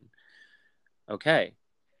feeling? Okay,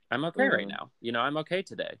 I'm okay right now. You know, I'm okay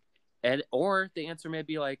today. And, or the answer may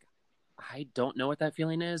be like, I don't know what that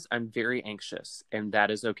feeling is. I'm very anxious, and that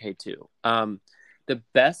is okay too. The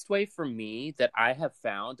best way for me that I have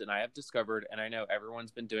found and I have discovered, and I know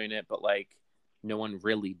everyone's been doing it, but like no one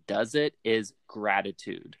really does it, is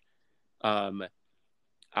gratitude.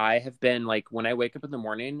 I have been like, when I wake up in the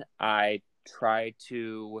morning, I try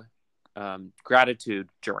to gratitude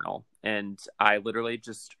journal, and I literally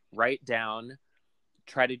just write down,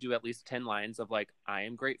 try to do at least 10 lines of like, I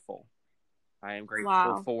am grateful. I am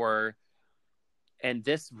grateful for, and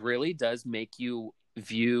this really does make you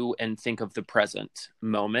view and think of the present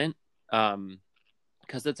moment.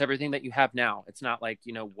 Because it's everything that you have now. It's not like,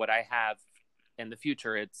 you know, what I have in the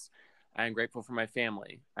future. It's, I am grateful for my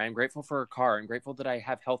family. I am grateful for a car. I'm grateful that I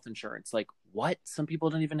have health insurance. Like, what? Some people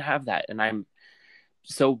don't even have that. And I'm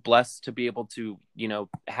so blessed to be able to, you know,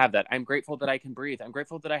 have that. I'm grateful that I can breathe. I'm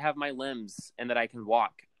grateful that I have my limbs and that I can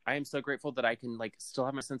walk. I am so grateful that I can like still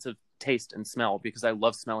have my sense of taste and smell, because I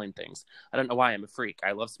love smelling things. I don't know why, I'm a freak.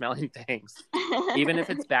 I love smelling things. Even if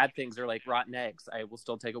it's bad things or like rotten eggs, I will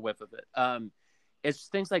still take a whiff of it. It's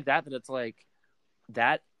just things like that it's like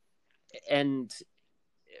that. And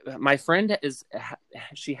my friend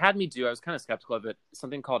she had me do, I was kind of skeptical of it,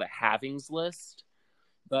 something called a havings list.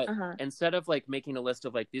 But instead of like making a list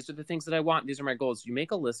of like, these are the things that I want, these are my goals, you make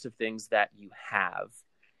a list of things that you have.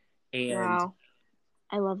 And wow.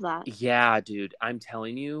 I love that. Yeah, dude. I'm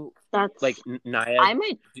telling you, that's like Naya.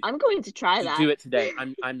 I'm going to try that. Do it today.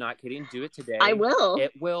 I'm not kidding. Do it today. I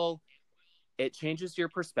will. It changes your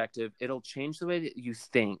perspective. It'll change the way that you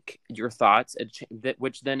think, your thoughts,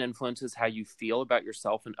 which then influences how you feel about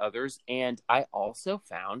yourself and others. And I also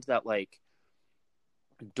found that like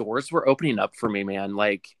doors were opening up for me, man.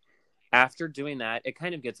 Like after doing that, it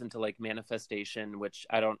kind of gets into like manifestation, which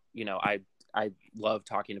I don't, you know, I love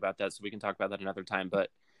talking about that, so we can talk about that another time.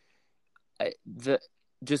 But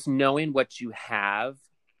just knowing what you have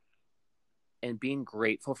and being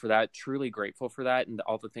grateful for that, truly grateful for that, and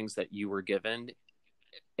all the things that you were given,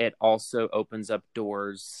 it also opens up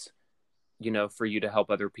doors, you know, for you to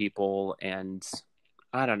help other people. And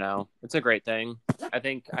I don't know, it's a great thing. I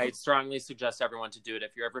think I strongly suggest everyone to do it.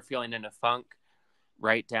 If you're ever feeling in a funk,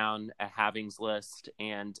 write down a havings list,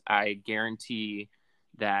 and I guarantee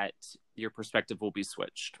that your perspective will be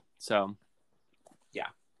switched. So, yeah.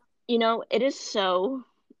 You know, it is so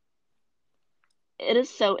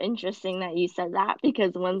interesting that you said that,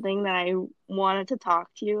 because one thing that I wanted to talk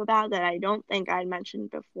to you about that I don't think I'd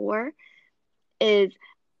mentioned before is,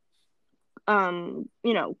 you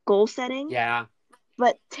know, goal setting. Yeah.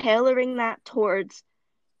 But tailoring that towards,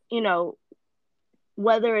 you know,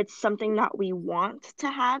 whether it's something that we want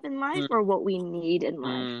to have in life or what we need in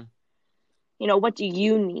life. You know, what do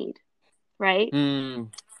you need? Right? And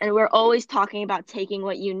we're always talking about taking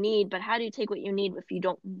what you need, but how do you take what you need if you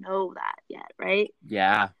don't know that yet, right?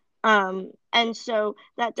 Yeah. And so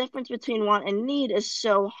that difference between want and need is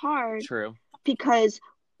so hard. True. Because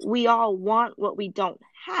we all want what we don't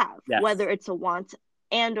have, yes. Whether it's a want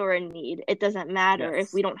and or a need. It doesn't matter. Yes.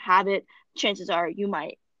 If we don't have it, chances are you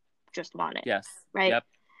might just want it. Yes. Right? Yep.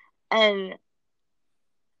 And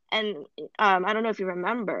I don't know if you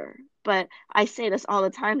remember, but I say this all the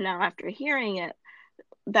time now after hearing it,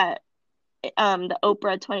 that the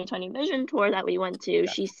Oprah 2020 Vision Tour that we went to,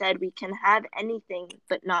 she said we can have anything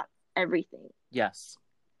but not everything. Yes.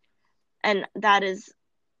 And that is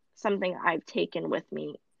something I've taken with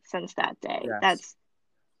me since that day. Yes. That's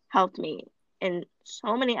helped me in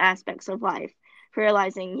so many aspects of life,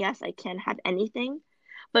 realizing, yes, I can have anything,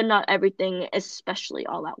 but not everything, especially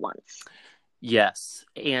all at once. Yes.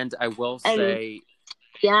 And I will say,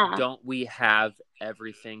 yeah, don't we have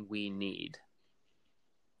everything we need?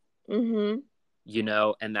 Mm-hmm. You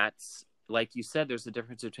know, and that's, like you said, there's a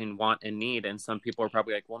difference between want and need. And some people are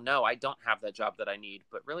probably like, well, no, I don't have that job that I need.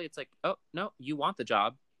 But really, it's like, oh, no, you want the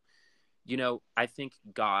job. You know, I think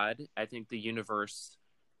the universe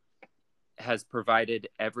has provided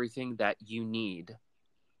everything that you need.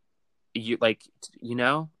 You like, you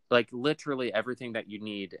know, like literally everything that you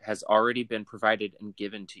need has already been provided and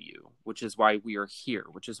given to you, which is why we are here,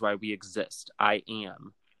 which is why we exist. I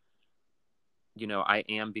am, you know, I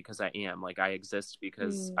am because I am. Like I exist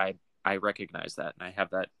because I recognize that and I have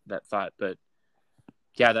that thought. But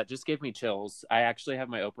yeah, that just gave me chills. I actually have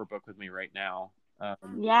my Oprah book with me right now.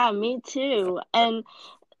 Yeah, me too. And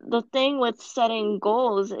the thing with setting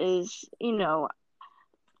goals is, you know,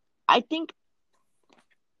 I think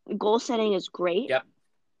goal setting is great. Yep.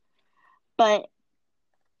 But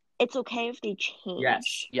it's okay if they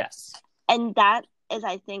change. Yes. And that is,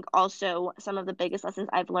 I think, also some of the biggest lessons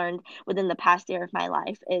I've learned within the past year of my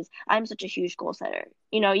life is I'm such a huge goal setter.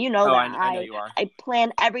 You know that. I know you are. I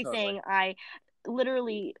plan everything. Totally. I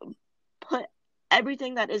literally put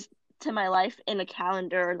everything that is to my life in a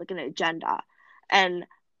calendar, like an agenda, and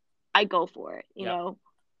I go for it, you know?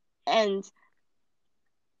 And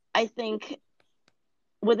I think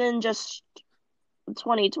within just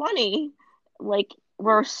 2020, like,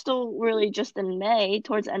 we're still really just in May,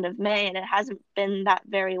 towards the end of May, and it hasn't been that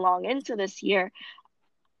very long into this year.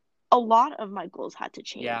 A lot of my goals had to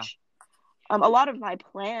change. Yeah. A lot of my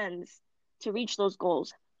plans to reach those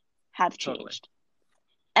goals have changed.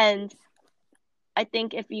 Totally. And I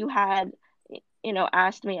think if you had,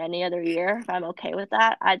 asked me any other year if I'm okay with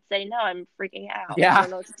that, I'd say no, I'm freaking out. Yeah. I don't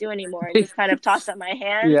know what to do anymore, and just kind of toss up my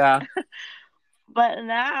hands. Yeah. But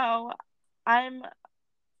now I'm,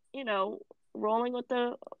 rolling with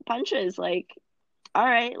the punches. Like, all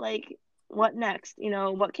right, like, what next?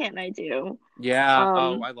 What can't I do? Yeah.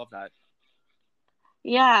 I love that.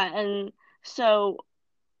 Yeah. And so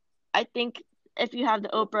I think if you have the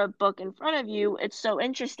Oprah book in front of you, it's so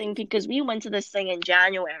interesting because we went to this thing in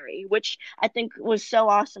January, which I think was so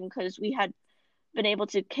awesome because we had been able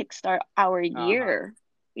to kickstart our year,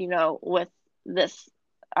 with this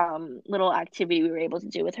little activity we were able to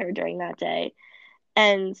do with her during that day.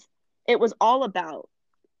 And it was all about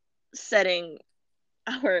setting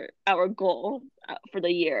our goal for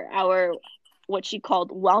the year, our what she called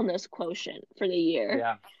wellness quotient for the year.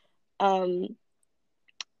 Yeah.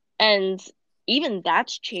 And even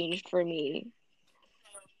that's changed for me.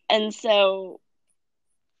 And so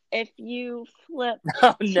if you flip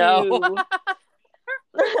no. All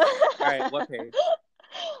right, what page?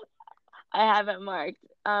 I have it marked.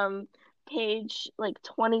 Page like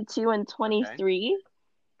 22 and 23.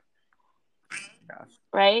 Gosh.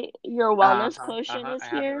 Right? Your wellness quotient is I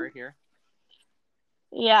here. have it right here.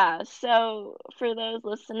 Yeah, so for those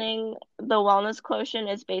listening, the wellness quotient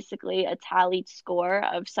is basically a tallied score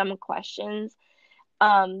of some questions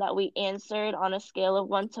that we answered on a scale of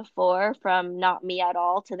 1 to 4, from not me at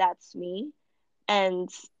all to that's me. And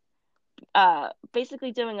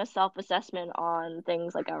basically doing a self-assessment on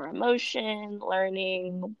things like our emotion,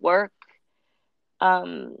 learning, work,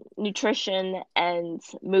 nutrition, and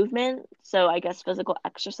movement. So I guess physical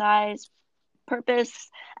exercise, purpose,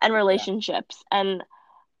 and relationships. Yeah. And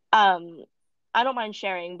I don't mind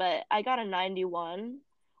sharing, but I got a 91,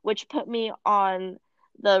 which put me on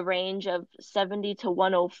the range of 70 to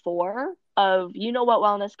 104 of, what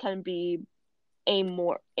wellness can be, aim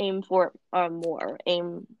for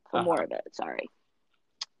more of it. Sorry.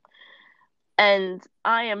 And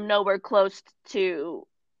I am nowhere close to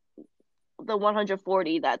the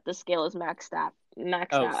 140 that the scale is maxed out.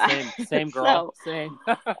 Same girl. So, same.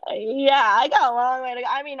 Yeah, I got a long way to go.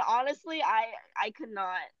 I mean, honestly, I could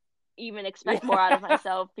not even expect more out of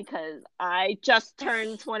myself because I just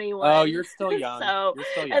turned 21. Oh, you're still young. So, you're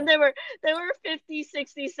still young. And there were 50,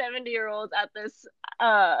 60, 70-year-olds at this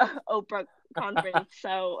Oprah conference.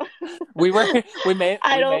 So we may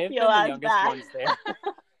I don't have feel been as the youngest bad. ones there.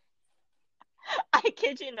 I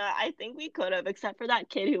kid you not. I think we could have, except for that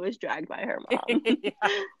kid who was dragged by her mom.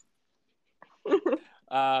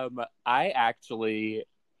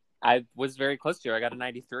 I was very close to her. I got a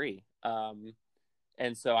 93.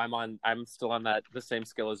 And so I'm still on the same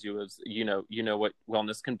scale as you, as you know what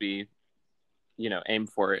wellness can be, aim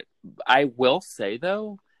for it. I will say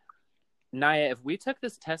though, Naya, if we took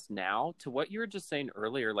this test now, to what you were just saying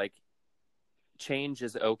earlier, like change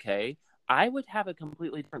is okay, I would have a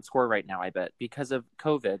completely different score right now, I bet, because of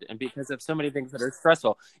COVID and because of so many things that are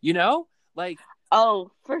stressful, like.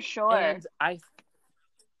 Oh, for sure. And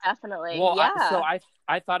definitely. Well, yeah. So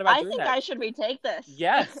I thought about doing that. I think I should retake this.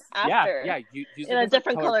 Yes. After. Yeah. Use in a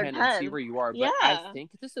different colored pen and see where you are. But yeah. I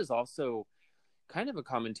think this is also kind of a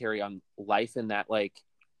commentary on life, in that, like,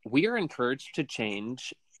 we are encouraged to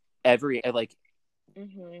change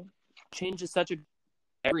change is such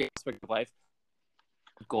every aspect of life.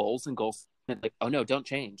 Goals, like, oh no, don't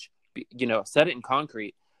change. Set it in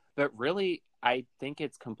concrete. But really, I think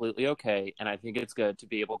it's completely okay, and I think it's good to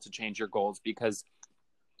be able to change your goals, because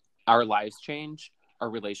our lives change,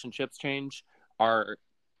 our relationships change, our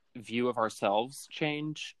view of ourselves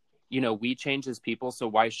change. We change as people, so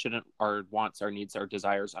why shouldn't our wants, our needs, our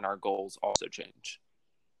desires, and our goals also change?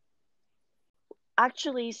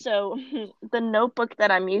 Actually, so the notebook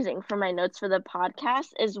that I'm using for my notes for the podcast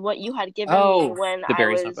is what you had given me when I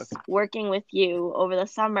was working with you over the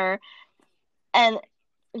summer. And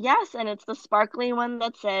Yes, and it's the sparkly one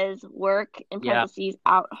that says work in parentheses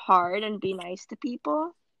out hard and be nice to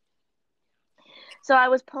people. So I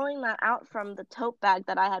was pulling that out from the tote bag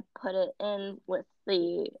that I had put it in with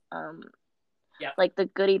the like the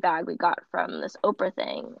goodie bag we got from this Oprah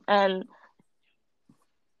thing. And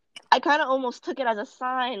I kind of almost took it as a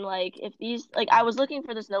sign, like if these, like I was looking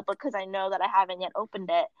for this notebook because I know that I haven't yet opened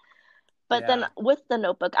it. But then with the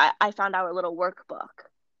notebook, I found our little workbook.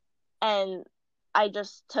 And I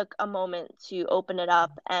just took a moment to open it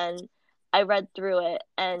up and I read through it.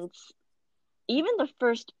 And even the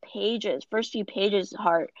first few pages,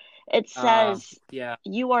 Heart, it says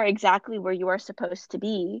you are exactly where you are supposed to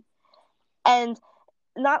be. And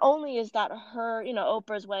not only is that her,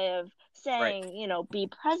 Oprah's way of saying, be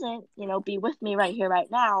present, be with me right here, right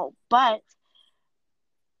now, but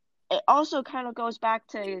it also kind of goes back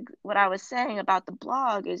to what I was saying about the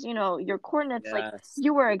blog is, your coordinates, like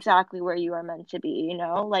you were exactly where you are meant to be,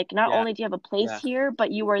 like not only do you have a place here,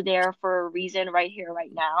 but you are there for a reason right here,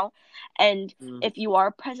 right now. And if you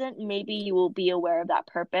are present, maybe you will be aware of that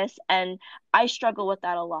purpose. And I struggle with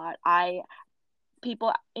that a lot.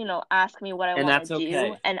 People, ask me what I want to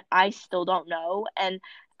do and I still don't know. And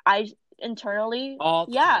I internally,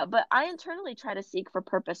 but I internally try to seek for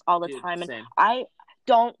purpose all the time. And I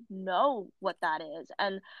don't know what that is,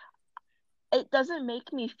 and it doesn't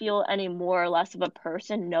make me feel any more or less of a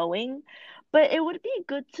person knowing, but it would be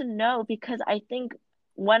good to know, because I think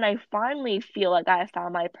when I finally feel like I have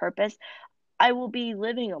found my purpose, I will be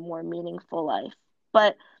living a more meaningful life.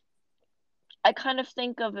 But I kind of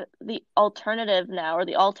think of the alternative now, or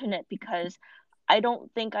the alternate, because I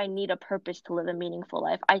don't think I need a purpose to live a meaningful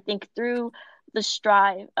life. I think through the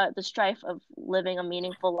strife of living a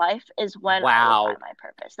meaningful life is when I will find my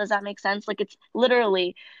purpose. Does that make sense? Like, it's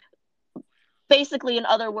literally, basically, in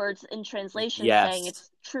other words, in translation, saying it's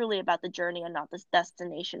truly about the journey and not this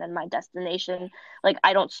destination. And my destination, like,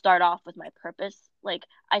 I don't start off with my purpose. Like,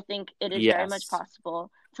 I think it is very much possible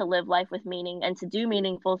to live life with meaning and to do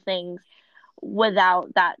meaningful things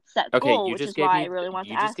without that set goal, which is why I really want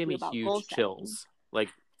to ask you about goal setting. Chills. Like,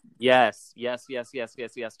 yes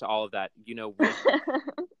to all of that,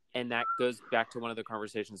 and that goes back to one of the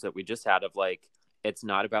conversations that we just had of, like, it's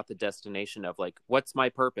not about the destination of, like, what's my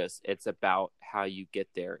purpose? It's about how you get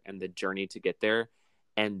there and the journey to get there.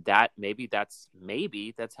 And that maybe that's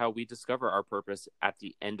how we discover our purpose at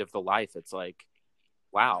the end of the life. It's like,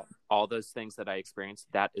 wow, all those things that I experienced,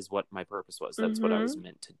 that is what my purpose was. That's what I was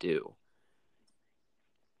meant to do.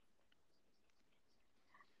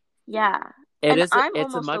 Yeah. I'm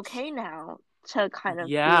almost okay now to kind of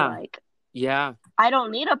be like, I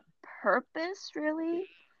don't need a purpose, really.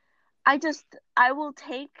 I will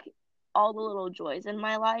take all the little joys in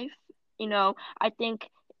my life. I think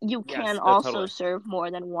you can also serve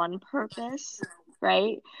more than one purpose,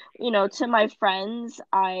 right? To my friends,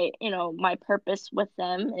 my purpose with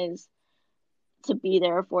them is to be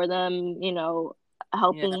there for them,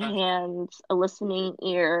 helping hands, a listening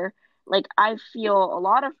ear. Like, I feel a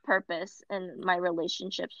lot of purpose in my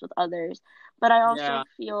relationships with others, but I also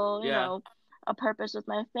feel, a purpose with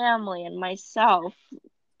my family and myself.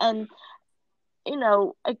 And,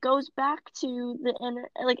 it goes back to the inner,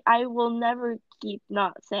 like, I will never keep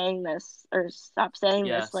not saying this or stop saying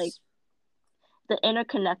this, like, the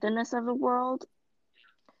interconnectedness of the world,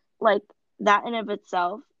 like, that in of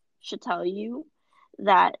itself should tell you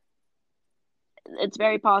that it's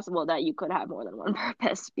very possible that you could have more than one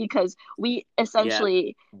purpose, because we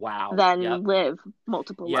essentially live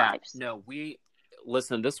multiple lives. No,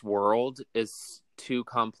 listen, this world is too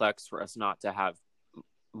complex for us not to have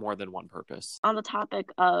more than one purpose. On the topic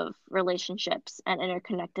of relationships and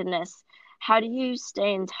interconnectedness, how do you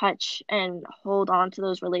stay in touch and hold on to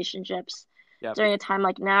those relationships during a time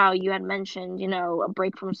like now? You had mentioned, a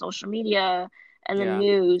break from social media and the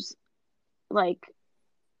news, like,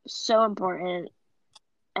 so important,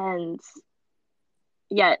 and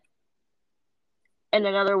yet in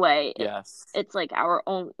another way it's like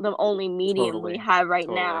the only medium we have right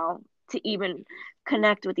now to even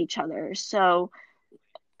connect with each other. So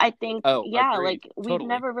I think like, we've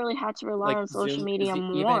never really had to rely on social media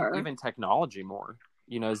more, even technology more,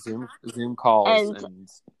 Zoom calls and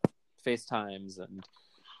FaceTimes and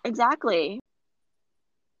exactly.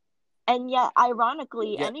 And yet,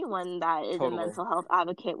 ironically, anyone that is a mental health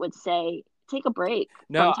advocate would say, take a break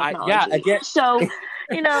from technology. Again. So,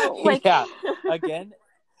 like... again,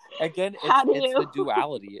 it's the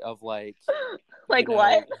duality of, like, Like,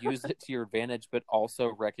 what? Use it to your advantage, but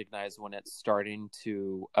also recognize when it's starting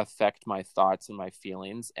to affect my thoughts and my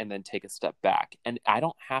feelings, and then take a step back. And I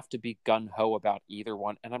don't have to be gung-ho about either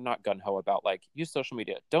one. And I'm not gung-ho about like, use social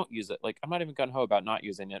media, don't use it. Like, I'm not even gung-ho about not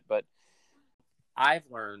using it, but I've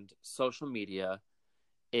learned social media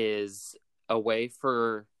is a way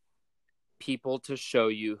for people to show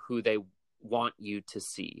you who they want you to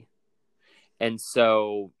see. And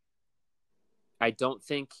so I don't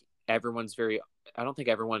think everyone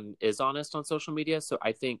is honest on social media. So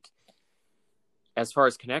I think as far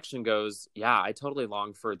as connection goes, yeah, I totally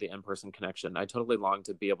long for the in-person connection. I totally long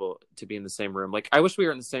to be able to be in the same room. Like, I wish we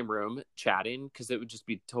were in the same room chatting, because it would just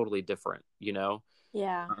be totally different, you know?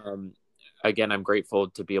 Yeah. Again, I'm grateful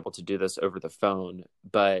to be able to do this over the phone,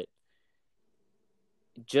 but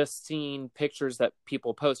just seeing pictures that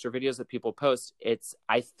people post or videos that people post,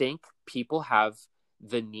 I think people have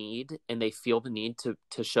the need, and they feel the need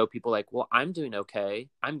to show people like, well, I'm doing okay,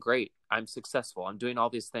 I'm great, I'm successful, I'm doing all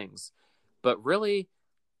these things. But really,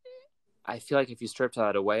 I feel like if you strip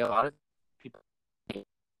that away, a lot of people,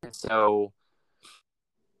 so,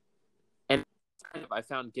 and kind of, I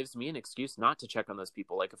found, gives me an excuse not to check on those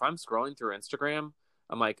people. Like, if I'm scrolling through Instagram,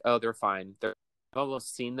 I'm like, oh, they're fine, I've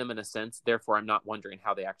almost seen them in a sense, therefore I'm not wondering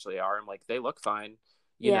how they actually are. I'm like, they look fine,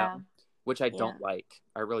 you know, which I don't like.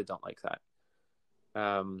 I really don't like that.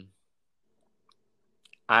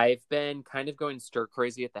 I've been kind of going stir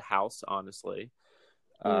crazy at the house, honestly.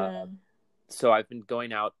 So I've been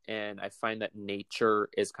going out, and I find that nature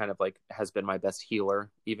is kind of like, has been my best healer.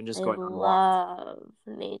 Even just going on walks. Love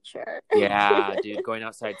nature. Yeah, dude, going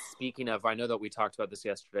outside. Speaking of, I know that we talked about this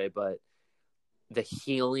yesterday, but the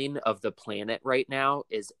healing of the planet right now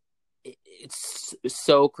it's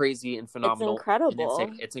so crazy and phenomenal. It's incredible.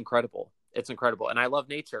 And it's incredible. It's incredible. And I love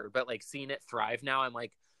nature, but like, seeing it thrive now, I'm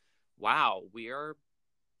like, wow, we are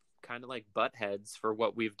kind of like butt heads for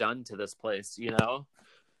what we've done to this place, you know?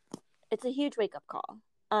 It's a huge wake-up call.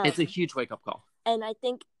 It's a huge wake-up call. And I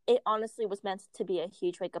think it honestly was meant to be a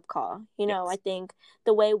huge wake-up call. You know, yes. I think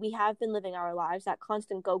the way we have been living our lives, that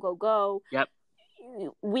constant go, go, go. Yep.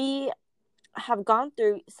 We have gone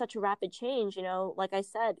through such a rapid change, you know, like I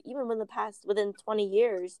said, even within 20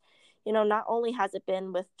 years, you know, not only has it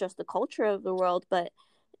been with just the culture of the world, but,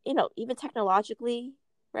 you know, even technologically,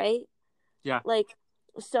 right? Yeah. Like,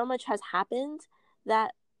 so much has happened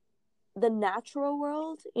that the natural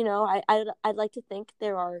world, you know, I'd like to think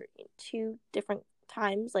there are two different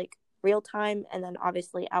times, like real time and then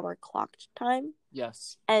obviously our clocked time.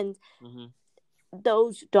 Yes. And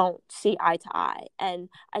those don't see eye to eye. And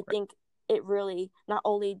I think it really, not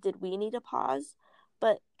only did we need a pause,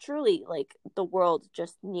 but truly, like, the world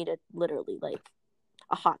just needed literally like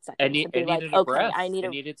a hot second. It needed a breath. It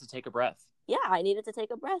needed to take a breath. Yeah, I needed to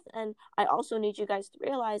take a breath. And I also need you guys to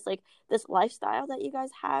realize, like, this lifestyle that you guys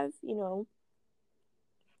have, you know,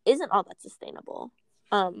 isn't all that sustainable.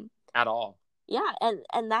 At all. Yeah,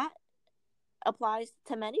 and that applies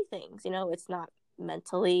to many things. You know, it's not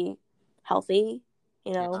mentally healthy.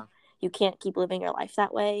 You know, you can't keep living your life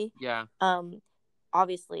that way. Yeah.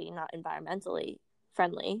 Obviously not environmentally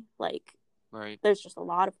friendly. Like, right. There's just a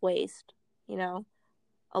lot of waste, you know.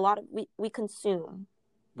 A lot of we consume.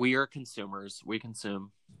 We are consumers. We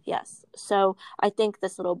consume. Yes. So I think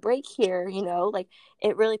this little break here, you know, like,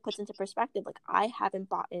 it really puts into perspective. Like, I haven't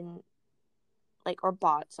bought any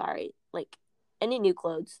new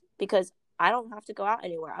clothes because I don't have to go out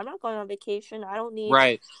anywhere. I'm not going on vacation. I don't need,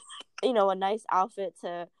 you know, a nice outfit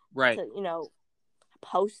to you know,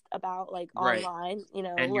 post about, like, online, you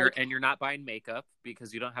know. And you're not buying makeup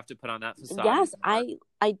because you don't have to put on that facade. Yes,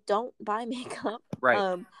 I don't buy makeup.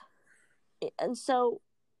 Right. And so,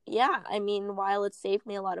 yeah, I mean, while it saved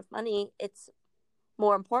me a lot of money, it's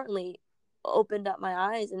more importantly opened up my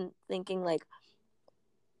eyes and thinking, like,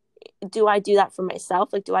 do I do that for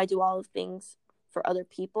myself? Like, do I do all of things for other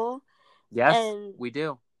people? Yes, and we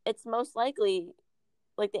do. It's most likely,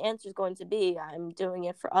 like, the answer is going to be I'm doing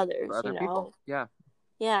it for others, for other you know? People. Yeah.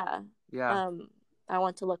 Yeah. Yeah. I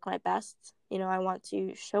want to look my best. You know, I want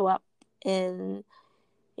to show up in,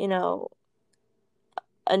 you know,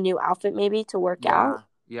 a new outfit maybe to work out.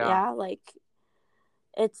 Yeah. Like,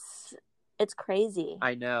 it's crazy.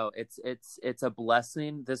 I know. It's a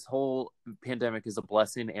blessing. This whole pandemic is a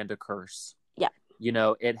blessing and a curse. Yeah. You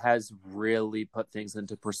know, it has really put things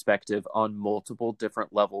into perspective on multiple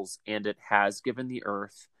different levels, and it has given the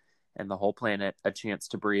earth and the whole planet a chance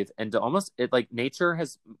to breathe, and to almost, it, like,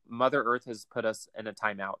 Mother Earth has put us in a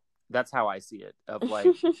timeout. That's how I see it. Of, like,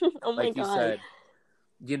 oh my like God. you said,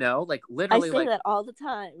 you know, like, literally, I say that all the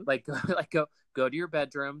time. Like, go to your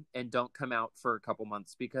bedroom and don't come out for a couple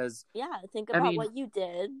months, because think about what you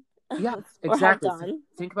did. Yeah, or have exactly. done.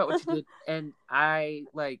 Think about what you did. And I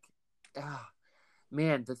like,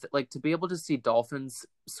 man, like to be able to see dolphins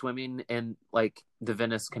swimming in like the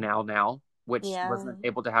Venice Canal now, which wasn't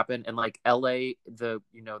able to happen. And like LA, the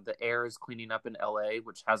air is cleaning up in LA,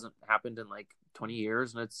 which hasn't happened in like 20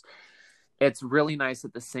 years. And it's really nice.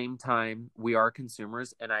 At the same time, we are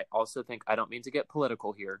consumers. And I also think, I don't mean to get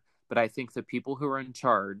political here, but I think the people who are in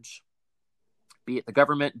charge, be it the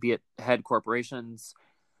government, be it head corporations,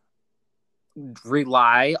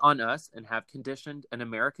 rely on us and have conditioned, and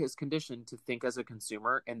America is conditioned to think as a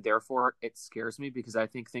consumer, and therefore it scares me because I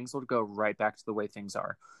think things will go right back to the way things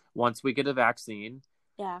are once we get a vaccine.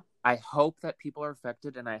 Yeah, I hope that people are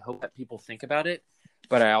affected, and I hope that people think about it,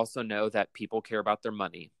 but I also know that people care about their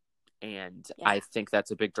money, and I think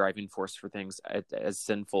that's a big driving force for things, as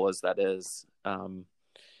sinful as that is.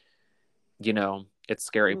 It's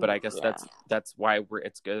scary, but I guess that's why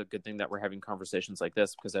it's a good thing that we're having conversations like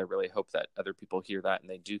this, because I really hope that other people hear that and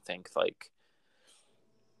they do think like,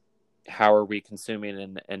 how are we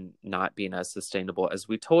consuming and not being as sustainable as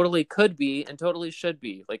we totally could be and totally should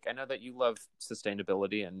be. Like, I know that you love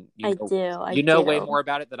sustainability, and you know way more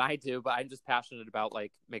about it than I do, but I'm just passionate about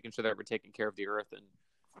like making sure that we're taking care of the earth.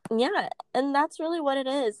 And that's really what it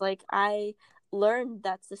is. Like, I learned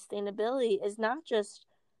that sustainability is not just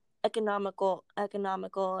economical.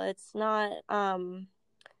 It's not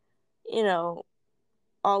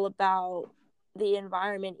all about the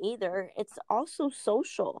environment either. It's also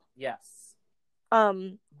social. Yes.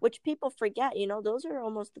 Which people forget. Those are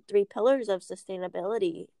almost the 3 pillars of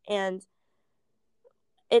sustainability, and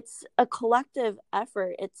it's a collective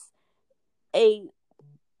effort. It's a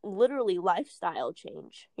literally lifestyle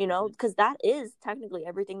change, because that is technically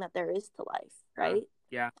everything that there is to life, right?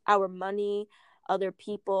 Yeah. Our money, other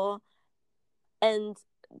people, and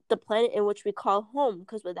the planet in which we call home,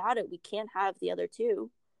 because without it we can't have the other 2.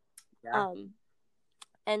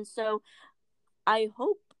 And so I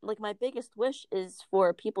hope, like, my biggest wish is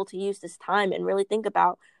for people to use this time and really think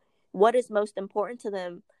about what is most important to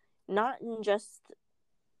them, not in just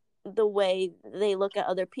the way they look at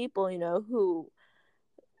other people, who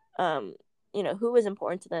is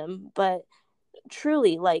important to them, but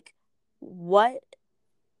truly, like, what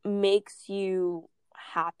makes you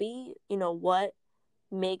happy, what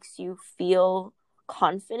makes you feel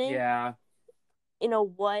confident,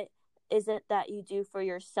 what is it that you do for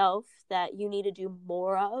yourself that you need to do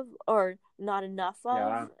more of or not enough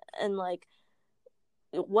of, and like,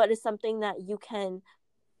 what is something that you can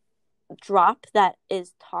drop that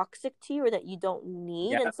is toxic to you or that you don't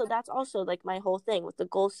need. And so that's also like my whole thing with the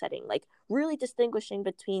goal setting, like really distinguishing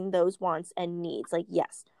between those wants and needs. Like,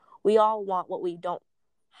 yes, we all want what we don't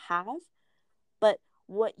have, but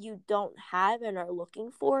what you don't have and are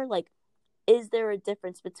looking for, like, is there a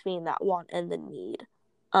difference between that want and the need?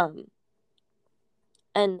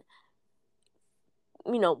 And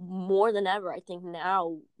more than ever, I think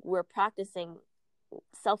now we're practicing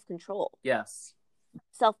self-control. Yes.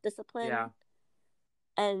 Self-discipline. Yeah.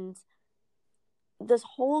 And this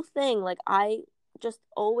whole thing, like, I just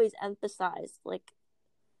always emphasize like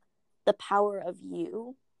the power of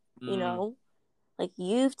you, like,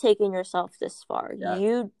 you've taken yourself this far.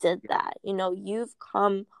 You did that. You've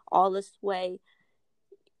come all this way.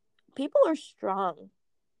 People are strong.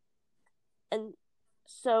 And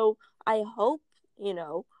so I hope,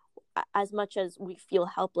 as much as we feel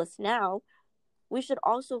helpless now, we should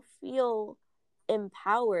also feel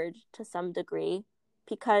empowered to some degree,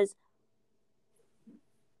 because,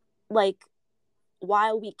 like,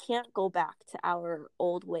 while we can't go back to our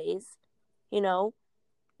old ways,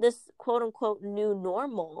 this quote unquote new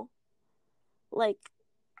normal, like,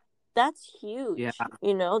 that's huge.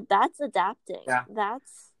 That's adapting.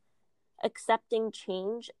 That's accepting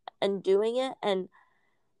change and doing it. And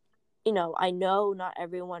I know not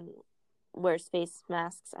everyone wears face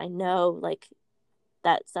masks. I know, like,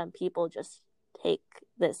 that some people just take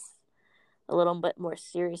this a little bit more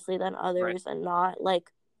seriously than others, and not,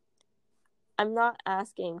 like, I'm not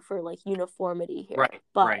asking for like uniformity here,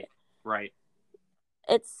 but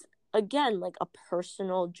it's, again, like a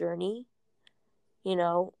personal journey.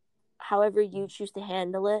 However you choose to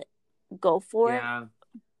handle it, go for it.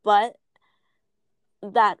 But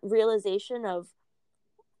that realization of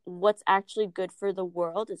what's actually good for the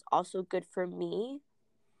world is also good for me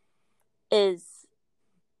is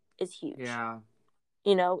huge.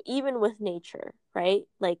 Even with nature, right?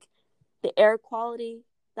 Like, the air quality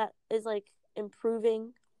that is like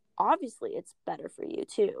improving, obviously it's better for you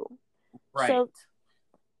too. So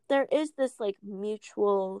there is this like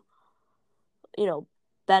mutual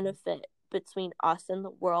benefit between us and the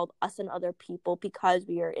world, us and other people, because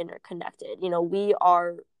we are interconnected. We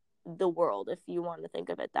are the world, if you want to think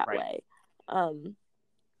of it that way.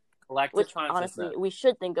 Collective which honestly, we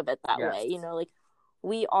should think of it that way. You know, like,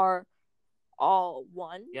 we are all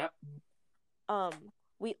one. Yep.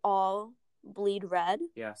 We all bleed red.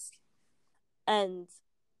 Yes. And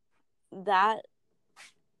that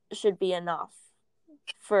should be enough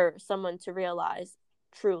for someone to realize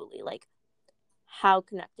truly, like, how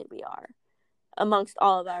connected we are. Amongst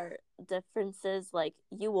all of our differences, like,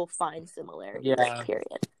 you will find similarities,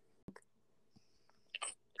 period.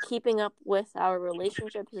 Keeping up with our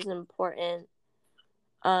relationships is important.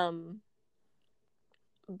 But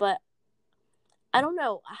I don't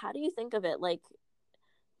know, how do you think of it? Like,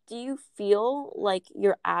 do you feel like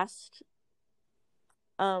you're asked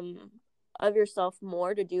of yourself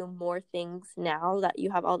more to do more things now that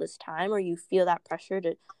you have all this time, or you feel that pressure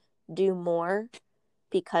to do more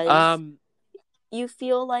because you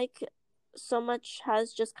feel like so much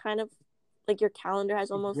has just kind of, like, your calendar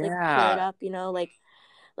has almost like cleared up, you know, like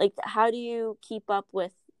how do you keep up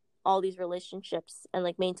with all these relationships and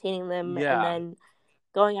like maintaining them and then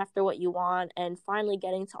going after what you want and finally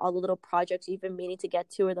getting to all the little projects you've been meaning to get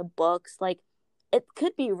to, or the books? Like, it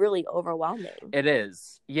could be really overwhelming. It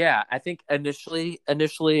is. Yeah. I think initially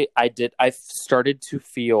I started to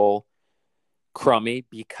feel crummy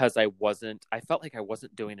because I felt like I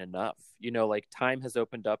wasn't doing enough. You know, like, time has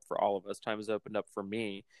opened up for all of us. Time has opened up for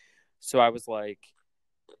me. So I was like,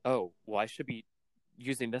 oh, well, I should be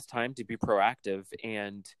using this time to be proactive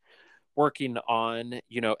and working on,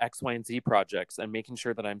 you know, X, Y, and Z projects and making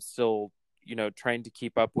sure that I'm still, you know, trying to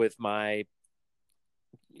keep up with my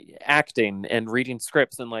acting and reading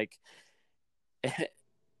scripts and like,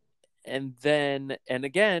 and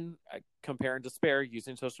again, compare and despair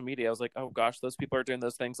using social media. I was like, oh gosh, those people are doing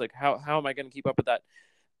those things. Like, how am I going to keep up with that?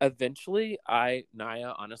 Eventually,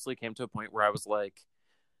 Naya honestly came to a point where I was like,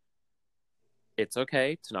 it's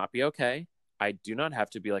okay to not be okay. I do not have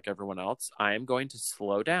to be like everyone else. I am going to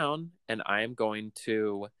slow down and I am going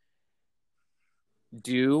to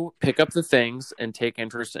pick up the things and take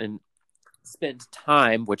interest and spend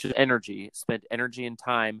time, which is energy, spend energy and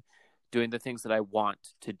time doing the things that I want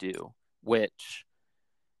to do, which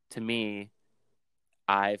to me,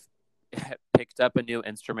 I've picked up a new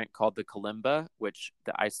instrument called the kalimba, which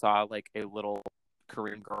I saw like a little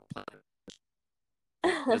Korean girl play.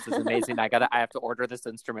 This is amazing. I have to order this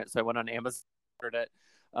instrument. So I went on Amazon, ordered it.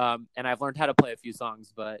 And I've learned how to play a few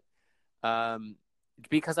songs, but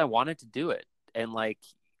because I wanted to do it. And like,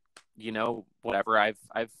 you know, whatever, I've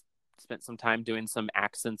spent some time doing some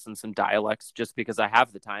accents and some dialects just because I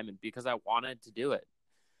have the time and because I wanted to do it.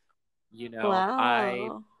 You know,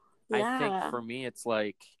 wow. I think for me, it's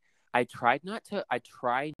like, I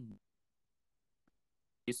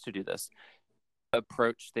used to do this,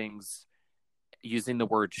 approach things using the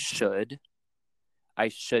word should. I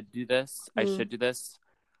should do this. I should do this.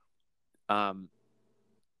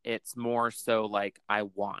 It's more so like, I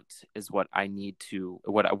want is what I need to,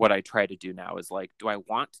 what I try to do now is like, do I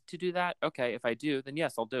want to do that? Okay. If I do, then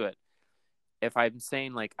yes, I'll do it. If I'm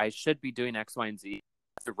saying like, I should be doing X, Y, and Z,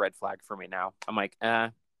 that's a red flag for me now. I'm like,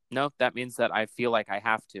 no, that means that I feel like I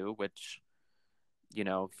have to, which, you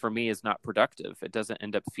know, for me is not productive. It doesn't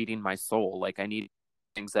end up feeding my soul. Like, I need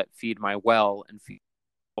things that feed my well and feed,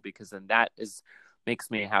 because then that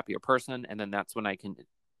makes me a happier person. And then that's when I can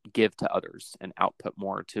give to others and output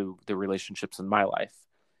more to the relationships in my life,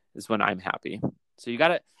 is when I'm happy. So you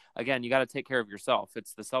got to take care of yourself.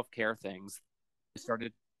 It's the self-care things I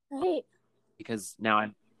started. Right. Because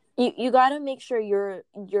now you got to make sure you're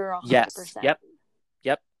 100%. Yes. Yep.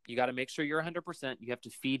 You got to make sure you're 100%. You have to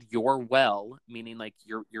feed your well, meaning like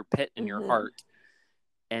your pit in your heart.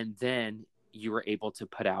 And then you are able to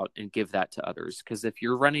put out and give that to others. Because if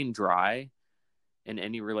you're running dry in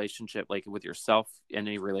any relationship, like with yourself, in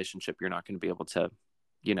any relationship, you're not going to be able to,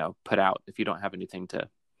 you know, put out if you don't have anything to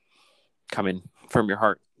come in from your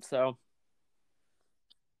heart. So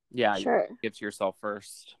yeah, sure. You give to yourself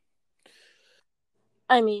first.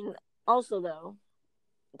 I mean, also though,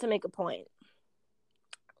 to make a point,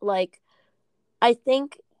 like, I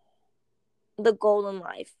think the goal in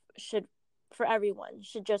life for everyone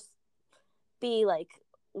should just be like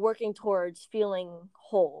working towards feeling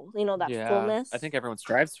whole, you know, that fullness. I think everyone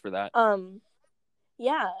strives for that.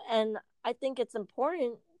 Yeah, and I think it's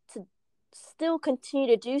important to still continue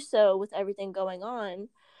to do so with everything going on,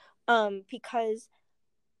 because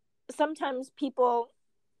sometimes people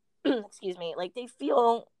excuse me, like, they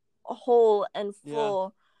feel whole and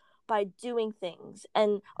full by doing things,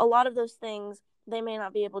 and a lot of those things they may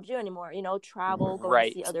not be able to do anymore, you know, travel, go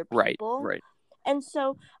and see other people. Right. And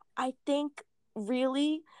so I think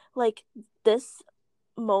really, like, this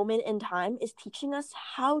moment in time is teaching us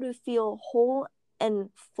how to feel whole and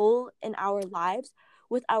full in our lives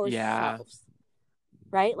with ourselves,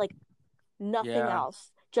 right? Like nothing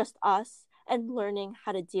else, just us, and learning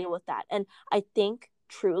how to deal with that. And I think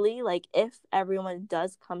truly, like, if everyone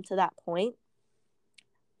does come to that point,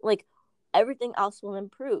 like, everything else will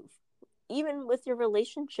improve. Even with your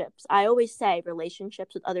relationships, I always say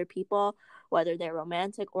relationships with other people, whether they're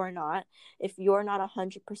romantic or not, if you're not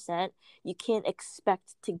 100%, you can't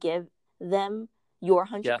expect to give them your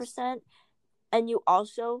 100%. And you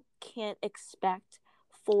also can't expect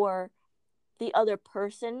for the other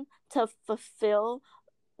person to fulfill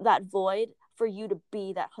that void for you to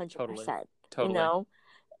be that 100%. Totally. You know,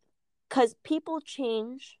 because people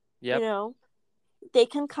change. You know, they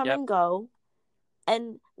can come and go,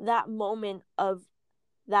 and that moment of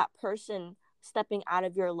that person stepping out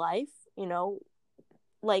of your life, you know,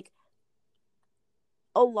 like,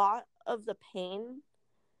 a lot of the pain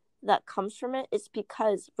that comes from it is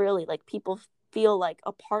because really, like, people feel like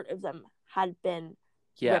a part of them had been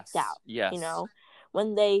ripped out. You know,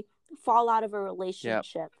 when they fall out of a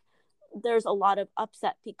relationship, there's a lot of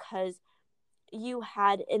upset because you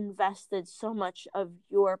had invested so much of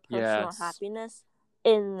your personal happiness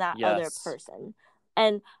in that other person.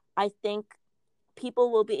 And I think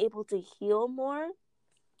people will be able to heal more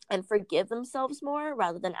and forgive themselves more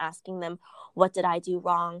rather than asking them, what did I do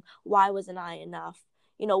wrong? Why wasn't I enough?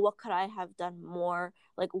 You know, what could I have done more?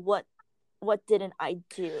 Like, what didn't I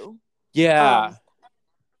do?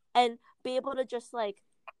 And be able to just, like,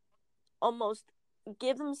 almost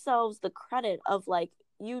give themselves the credit of, like,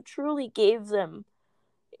 you truly gave them,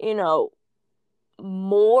 you know,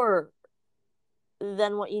 more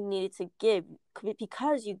than what you needed to give,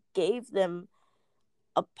 because you gave them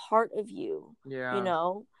a part of you, you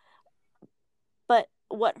know. But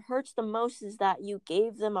what hurts the most is that you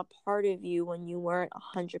gave them a part of you when you weren't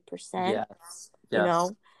 100%. You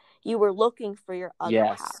know, you were looking for your other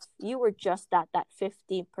half. You were just at that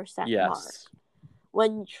 50% mark,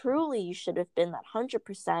 when truly you should have been that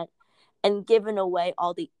 100% and given away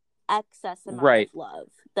all the excess amount of love,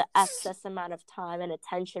 the excess amount of time and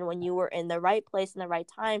attention when you were in the right place in the right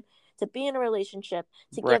time to be in a relationship,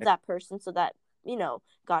 to give that person, so that, you know,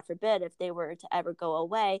 God forbid, if they were to ever go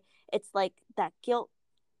away, it's like that guilt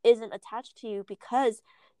isn't attached to you because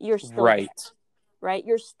you're still there, right?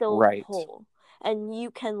 You're still whole. And you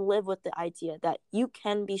can live with the idea that you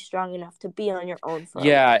can be strong enough to be on your own for a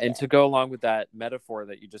little bit. And to go along with that metaphor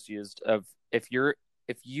that you just used of, if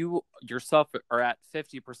you yourself are at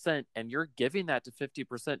 50% and you're giving that to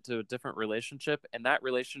 50% to a different relationship, and that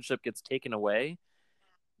relationship gets taken away,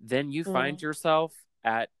 then you find yourself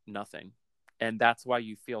at nothing. And that's why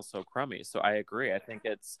you feel so crummy. So I agree. I think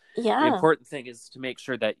it's the important thing is to make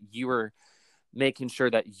sure that you are making sure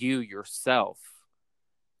that you yourself,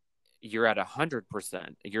 you're at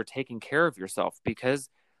 100%. You're taking care of yourself, because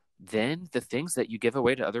then the things that you give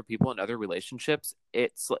away to other people in other relationships,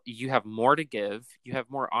 it's, you have more to give, you have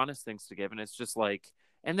more honest things to give. And it's just like,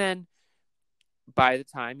 and then by the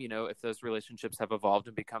time, you know, if those relationships have evolved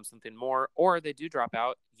and become something more, or they do drop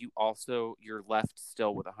out, you're left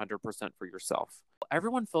still with 100% for yourself.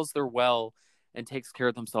 Everyone feels they're well and takes care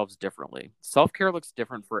of themselves differently. Self-care looks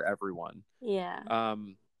different for everyone.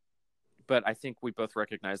 But I think we both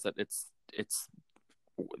recognize that it's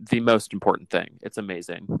the most important thing. It's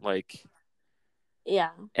amazing. Like,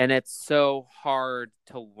 and it's so hard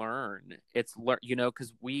to learn. You know,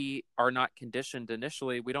 because we are not conditioned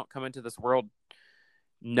initially. We don't come into this world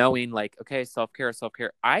knowing, like, okay, self-care.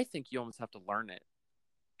 I think you almost have to learn it.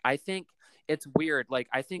 I think it's weird. Like,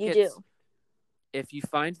 I think if you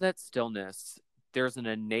find that stillness, there's an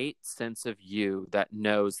innate sense of you that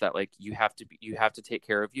knows that, like, you have to take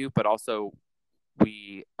care of you, but also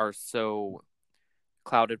we are so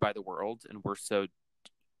clouded by the world and we're so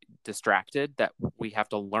distracted that we have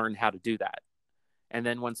to learn how to do that. And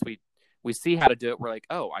then once we see how to do it, we're like,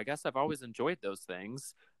 oh, I guess I've always enjoyed those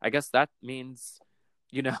things. I guess that means,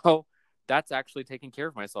 you know, that's actually taking care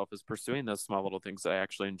of myself, is pursuing those small little things that I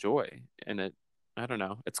actually enjoy. And I don't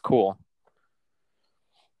know, it's cool.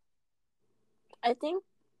 I think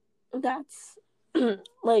that's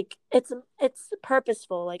like, it's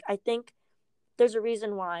purposeful. Like, I think there's a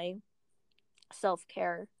reason why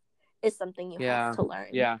self-care is something you have to learn.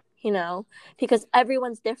 You know, because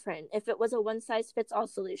everyone's different. If it was a one-size-fits-all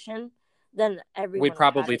solution, then everyone would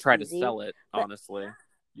probably try to sell it, honestly.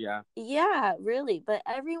 Yeah, really. But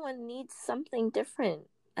everyone needs something different.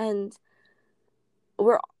 And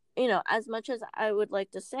we're, you know, as much as I would like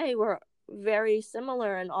to say we're very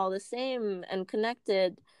similar and all the same and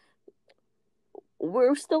connected,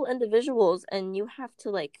 we're still individuals, and you have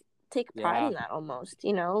to, like, take pride in that almost,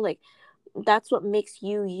 you know, like that's what makes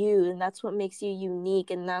you you, and that's what makes you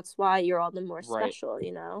unique, and that's why you're all the more special,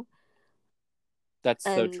 you know. That's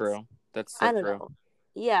so true. That's so I don't know.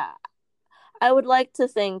 Yeah, I would like to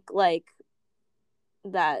think like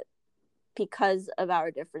that because of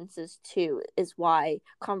our differences too is why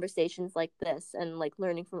conversations like this and like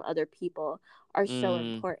learning from other people are so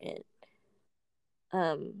important.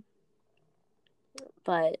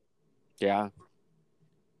 But yeah.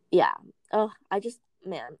 Oh, I just,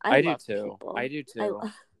 man, I love do too. People. I do too.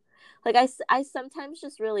 Like I sometimes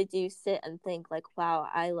just really do sit and think like, wow,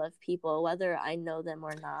 I love people whether I know them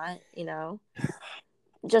or not, you know.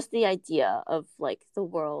 Just the idea of like the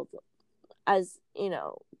world as, you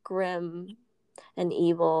know, grim and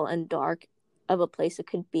evil and dark of a place it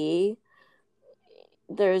could be,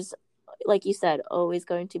 there's, like you said, always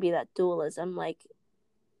going to be that dualism. Like,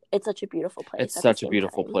 it's such a beautiful place. It's such a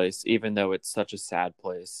beautiful place, even though it's such a sad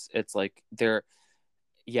place. It's like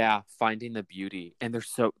finding the beauty, and they're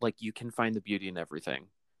so like you can find the beauty in everything.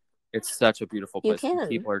 It's such a beautiful place. You can,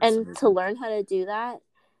 people are and to learn how to do that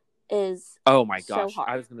is oh my gosh. So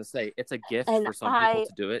I was gonna say it's a gift for some people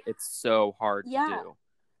to do it. It's so hard to do.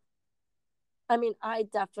 I mean, I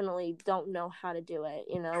definitely don't know how to do it.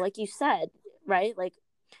 You know, like you said, right? Like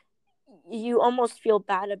you almost feel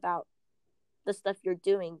bad about the stuff you're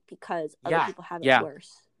doing because other people have it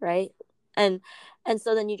worse, right? And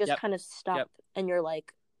so then you just kind of stop and you're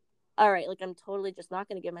like, all right, like I'm totally just not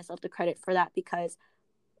going to give myself the credit for that because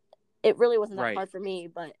it really wasn't that hard for me,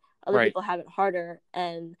 but other people have it harder.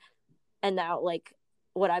 And now like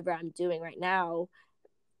whatever I'm doing right now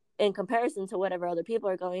in comparison to whatever other people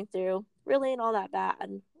are going through really ain't all that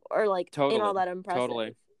bad or like ain't all that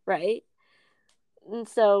impressive, right? And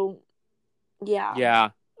so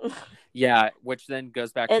yeah, which then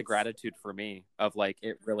goes back to gratitude for me of like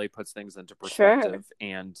it really puts things into perspective.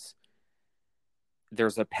 And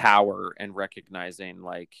there's a power in recognizing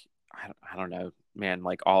like I don't know, man,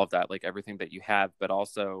 like all of that, like everything that you have, but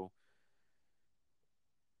also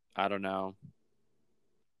I don't know,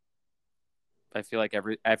 I feel like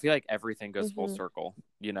everything goes full circle,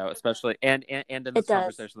 you know, especially and in this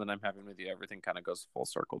conversation that I'm having with you, everything kind of goes full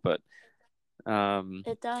circle. But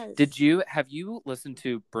it does. Have you listened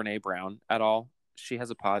to Brene Brown at all? She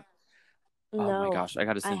has a pod. No, oh my gosh, I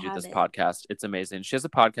gotta send you this podcast. It's amazing. She has a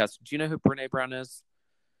podcast. Do you know who Brene Brown is?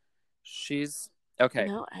 She's okay.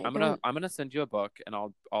 No, I'm gonna send you a book and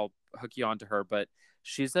I'll hook you onto her. But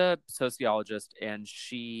she's a sociologist and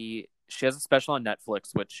she has a special on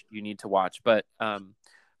Netflix which you need to watch. But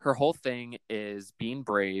her whole thing is being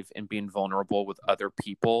brave and being vulnerable with other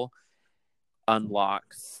people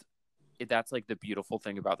unlocks. That's like the beautiful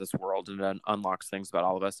thing about this world, and then unlocks things about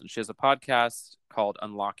all of us. And she has a podcast called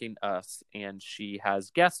Unlocking Us, and she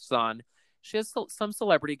has guests on. She has some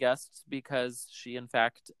celebrity guests because she, in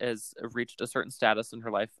fact, has reached a certain status in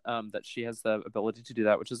her life that she has the ability to do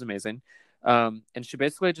that, which is amazing. And she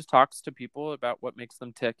basically just talks to people about what makes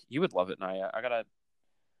them tick. You would love it, Naya.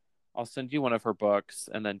 I'll send you one of her books,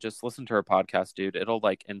 and then just listen to her podcast, dude. It'll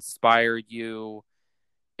like inspire you.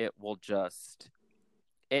 It will just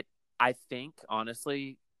I think,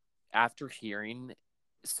 honestly, after hearing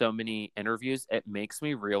so many interviews, it makes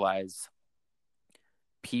me realize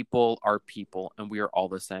people are people and we are all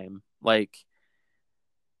the same. Like,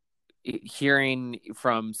 hearing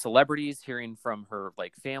from celebrities, hearing from her,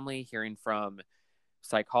 like, family, hearing from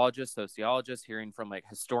psychologists, sociologists, hearing from, like,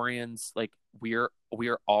 historians, like, we are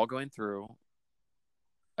all going through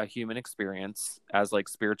a human experience as like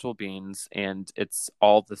spiritual beings, and it's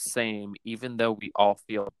all the same even though we all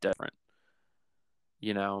feel different,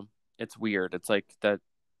 you know. It's weird. It's like that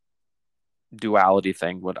duality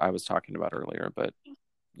thing what I was talking about earlier, but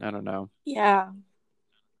I don't know. No,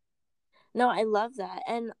 I love that.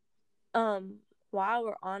 And while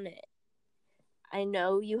we're on it, I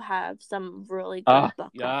know you have some really good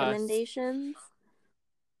book recommendations.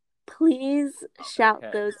 Please shout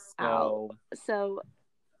those out. So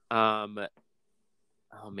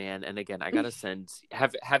oh man, and again, I gotta send.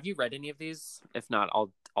 Have you read any of these? If not,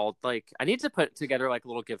 I'll like. I need to put together like a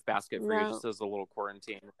little gift basket for you, just as a little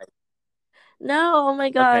quarantine. No, oh my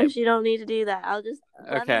gosh, you don't need to do that. I'll just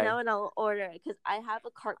let me know and I'll order it because I have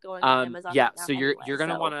a cart going on Amazon. Yeah, right now so you're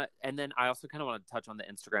gonna want to, and then I also kind of want to touch on the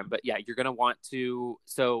Instagram, but yeah, you're gonna want to.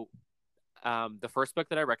 So, the first book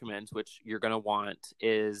that I recommend, which you're gonna want,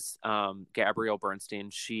 is Gabrielle Bernstein.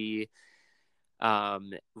 She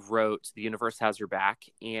wrote The Universe Has Your Back,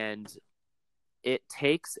 and it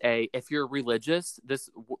takes if you're religious, the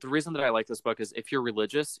reason that I like this book is if you're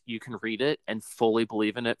religious, you can read it and fully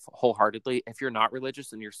believe in it wholeheartedly. If you're not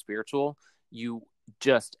religious and you're spiritual, you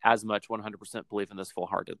just as much 100% believe in this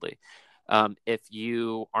full-heartedly. If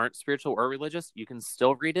you aren't spiritual or religious, you can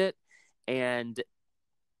still read it. And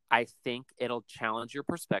I think it'll challenge your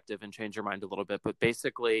perspective and change your mind a little bit. But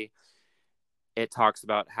basically, it talks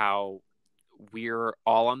about how we're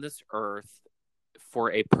all on this earth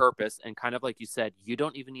for a purpose, and kind of like you said, you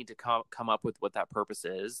don't even need to come up with what that purpose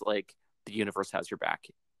is. Like, the universe has your back.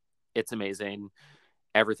 It's amazing.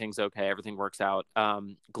 Everything's okay. Everything works out.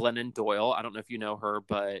 Glennon Doyle, I don't know if you know her,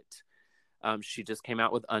 but she just came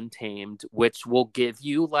out with Untamed, which will give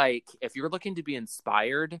you, like, if you're looking to be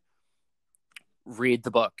inspired, read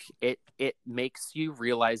the book. It makes you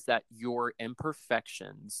realize that your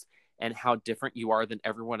imperfections and how different you are than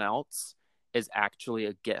everyone else is actually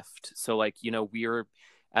a gift. So, like, you know, we're,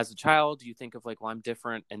 as a child, you think of like, well, I'm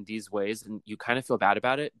different in these ways, and you kind of feel bad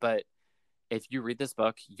about it. But if you read this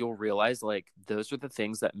book, you'll realize, like, those are the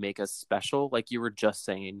things that make us special. Like you were just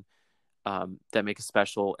saying, that make us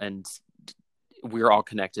special, and we're all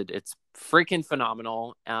connected. It's freaking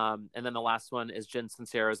phenomenal. And then the last one is Jen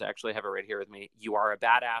Sincero's. I actually have it right here with me. You Are a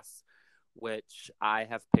Badass, which I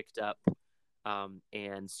have picked up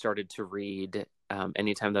and started to read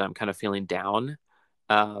anytime that I'm kind of feeling down.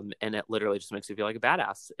 And it literally just makes you feel like a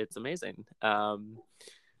badass. It's amazing.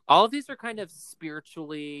 All of these are kind of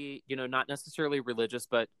spiritually, you know, not necessarily religious,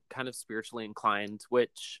 but kind of spiritually inclined,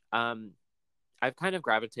 which I've kind of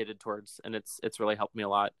gravitated towards, and it's really helped me a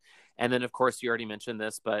lot. And then, of course, you already mentioned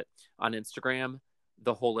this, but on Instagram,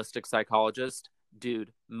 The Holistic Psychologist,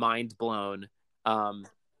 dude, mind blown.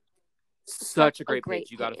 Such a great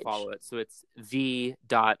page. You got to follow it. So it's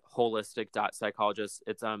the.holistic.psychologist.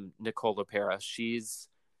 It's Nicole LePera. She's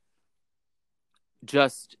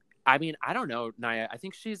just, I mean, I don't know, Naya. I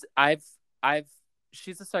think she's a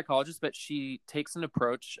psychologist, but she takes an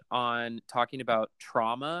approach on talking about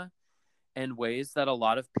trauma in ways that a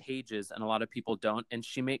lot of pages and a lot of people don't. And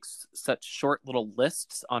she makes such short little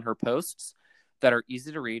lists on her posts that are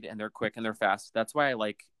easy to read, and they're quick and they're fast. That's why I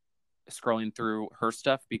like scrolling through her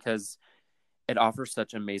stuff, because it offers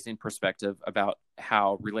such amazing perspective about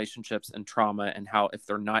how relationships and trauma, and how if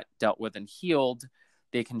they're not dealt with and healed,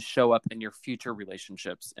 they can show up in your future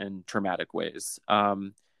relationships in traumatic ways.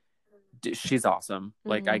 She's awesome. Mm-hmm.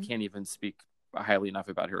 Like, I can't even speak highly enough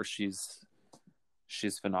about her. She's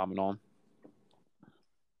phenomenal.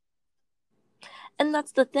 And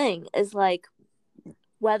that's the thing, is like,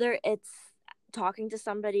 whether it's talking to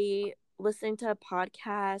somebody, listening to a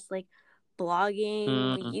podcast, like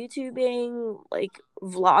blogging, YouTubing, like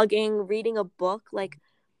vlogging, reading a book, like,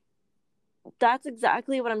 that's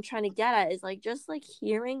exactly what I'm trying to get at, is like, just like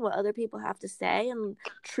hearing what other people have to say and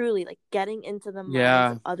truly like getting into the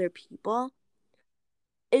minds of other people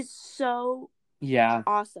is so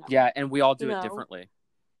awesome. Yeah, and we all do it differently.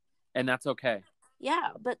 And that's okay. Yeah,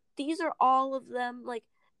 but these are all of them, like,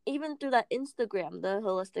 even through that Instagram, the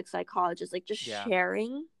Holistic Psychologist, like, just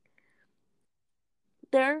sharing.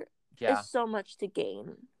 There is so much to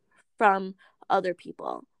gain from other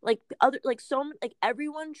people. Like,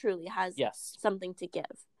 everyone truly has something to give.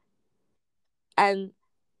 And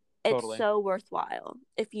it's so worthwhile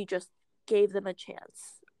if you just gave them a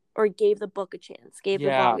chance. Or gave the book a chance, gave the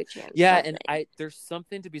blog a chance. Yeah, something. And there's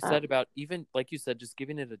something to be said about, even, like you said, just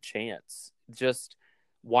giving it a chance. Just,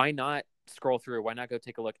 why not scroll through? Why not go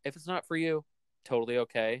take a look? If it's not for you, totally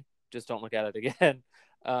okay. Just don't look at it again.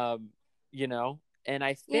 You know? And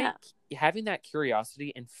I think having that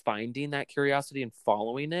curiosity and finding that curiosity and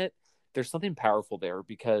following it, there's something powerful there,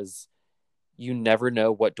 because you never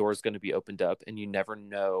know what door is going to be opened up, and you never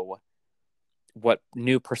know what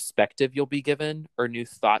new perspective you'll be given, or new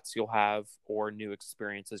thoughts you'll have, or new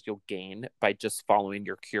experiences you'll gain by just following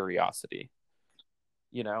your curiosity,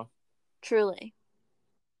 you know? Truly.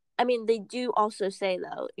 I mean, they do also say,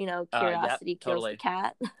 though, you know, curiosity kills the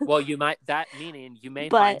cat. Well, you may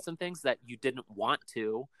find some things that you didn't want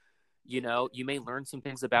to, you know, you may learn some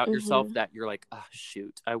things about yourself that you're like, oh,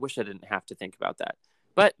 shoot, I wish I didn't have to think about that.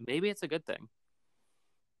 But maybe it's a good thing.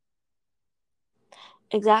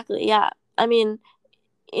 Exactly. Yeah. I mean,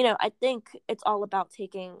 you know, I think it's all about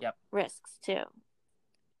taking risks too.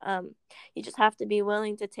 You just have to be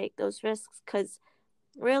willing to take those risks, because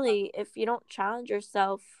really, if you don't challenge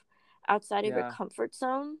yourself outside of your comfort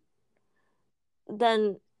zone,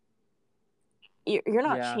 then you're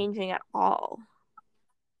not changing at all.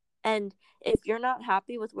 And if you're not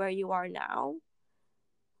happy with where you are now,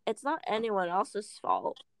 it's not anyone else's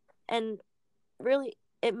fault. And really,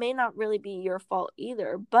 it may not really be your fault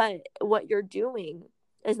either, but what you're doing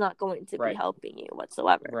is not going to be helping you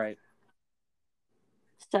whatsoever. Right.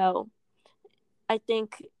 So I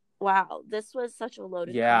think, wow, this was such a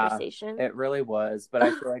loaded conversation. It really was. But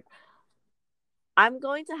I feel like I'm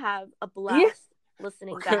going to have a blast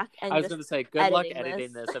listening back. And I was going to say, good luck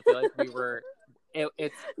editing this. I feel like we were... I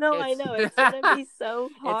know. It's going to be so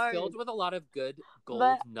hard. It's filled with a lot of good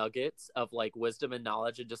gold nuggets of, like, wisdom and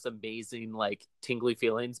knowledge and just amazing, like, tingly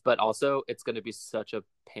feelings. But also, it's going to be such a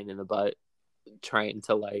pain in the butt trying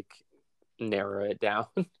to, like, narrow it down.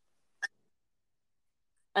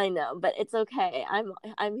 I know, but it's okay.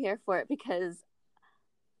 I'm here for it because,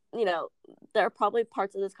 you know, there are probably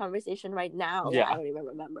parts of this conversation right now that I don't even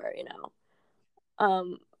remember, you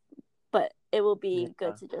know. But it will be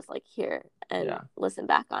good to just, like, hear and listen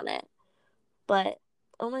back on it. But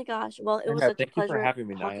oh my gosh, well, it was such a pleasure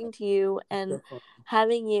talking to you and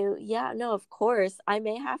having you. Yeah, no, of course. I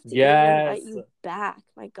may have to invite you back.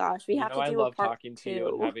 My gosh, we have to do a part 2. I love talking to you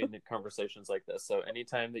and having conversations like this. So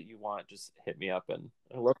anytime that you want, just hit me up, and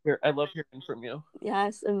I love hearing from you.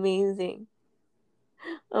 Yes, amazing.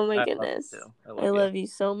 Oh my goodness, I love you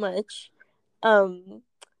so much.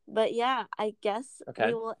 But yeah, I guess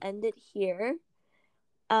we will end it here.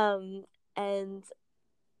 And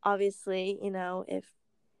obviously, you know, if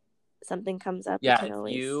something comes up, you can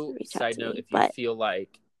always reach out to me. If you feel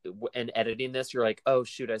like in editing this, you're like, oh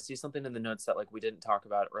shoot, I see something in the notes that, like, we didn't talk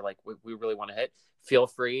about, or like we really want to hit, feel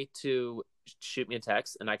free to shoot me a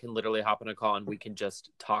text, and I can literally hop on a call and we can just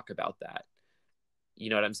talk about that. You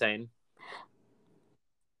know what I'm saying?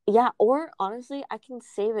 Yeah, or honestly, I can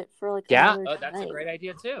save it for, like, another time. That's a great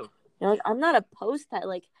idea too. You know, like, I'm not opposed to,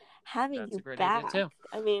 like, having you back.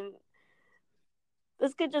 I mean,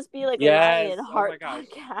 this could just be like a Ryan Hart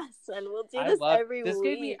podcast, and we'll do this every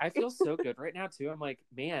week. I feel so good right now too. I'm like,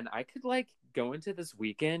 man, I could, like, go into this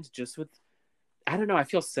weekend just with, I don't know, I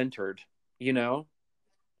feel centered, you know?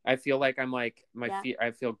 I feel like I'm, like, my feet, I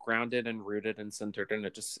feel grounded and rooted and centered, and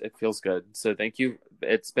it feels good. So thank you.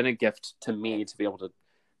 It's been a gift to me to be able to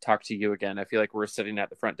talk to you again. I feel like we're sitting at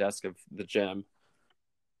the front desk of the gym.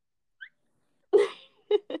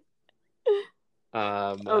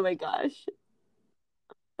 Oh my gosh.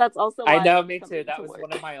 That's also why I know, me too. That was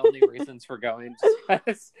one of my only reasons for going.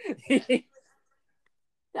 Just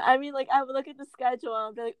I mean, like, I would look at the schedule and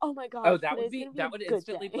I'd be like, oh my gosh. Oh, that would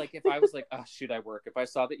instantly be, like, if I was like, oh shoot, I work. If I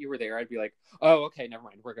saw that you were there, I'd be like, oh, okay, never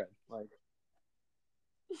mind, we're good. Like,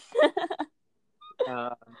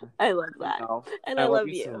 I love that. And I love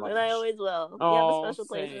you. So, and I always will. You have a special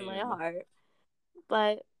place in my heart.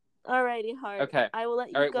 But alrighty, Hart. Okay. I will let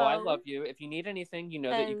you go. All right, go. well, I love you. If you need anything, you know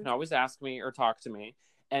that you can always ask me or talk to me.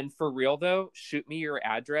 And for real, though, shoot me your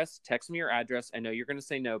address. Text me your address. I know you're going to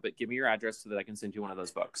say no, but give me your address so that I can send you one of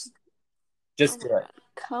those books. Just do it.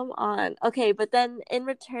 Come on. Okay, but then in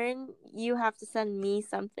return, you have to send me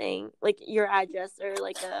something, like your address or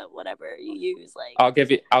like a whatever you use. Like, I'll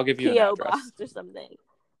give you an address. Box or something.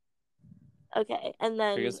 Okay, and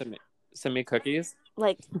then... Are you going to send me cookies?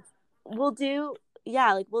 Like, we'll do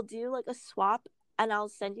like a swap, and I'll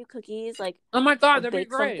send you cookies. Like, oh my God, that'd be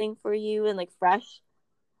great. Something for you and, like, fresh.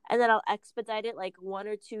 And then I'll expedite it, like, 1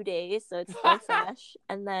 or 2 days, so it's still fresh.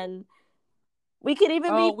 And then we could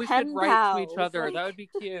even be pen pals. We should write to each other. Like, that would be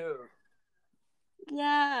cute.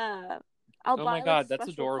 Yeah. Oh my God, that's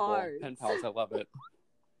adorable. Cards. Pen pals, I love it.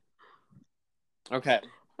 Okay.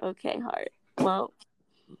 Okay, Hart. Well,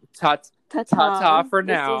 ta-ta for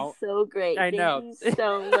now. This was so great. I know. Thank you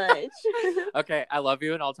so much. Okay, I love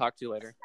you, and I'll talk to you later.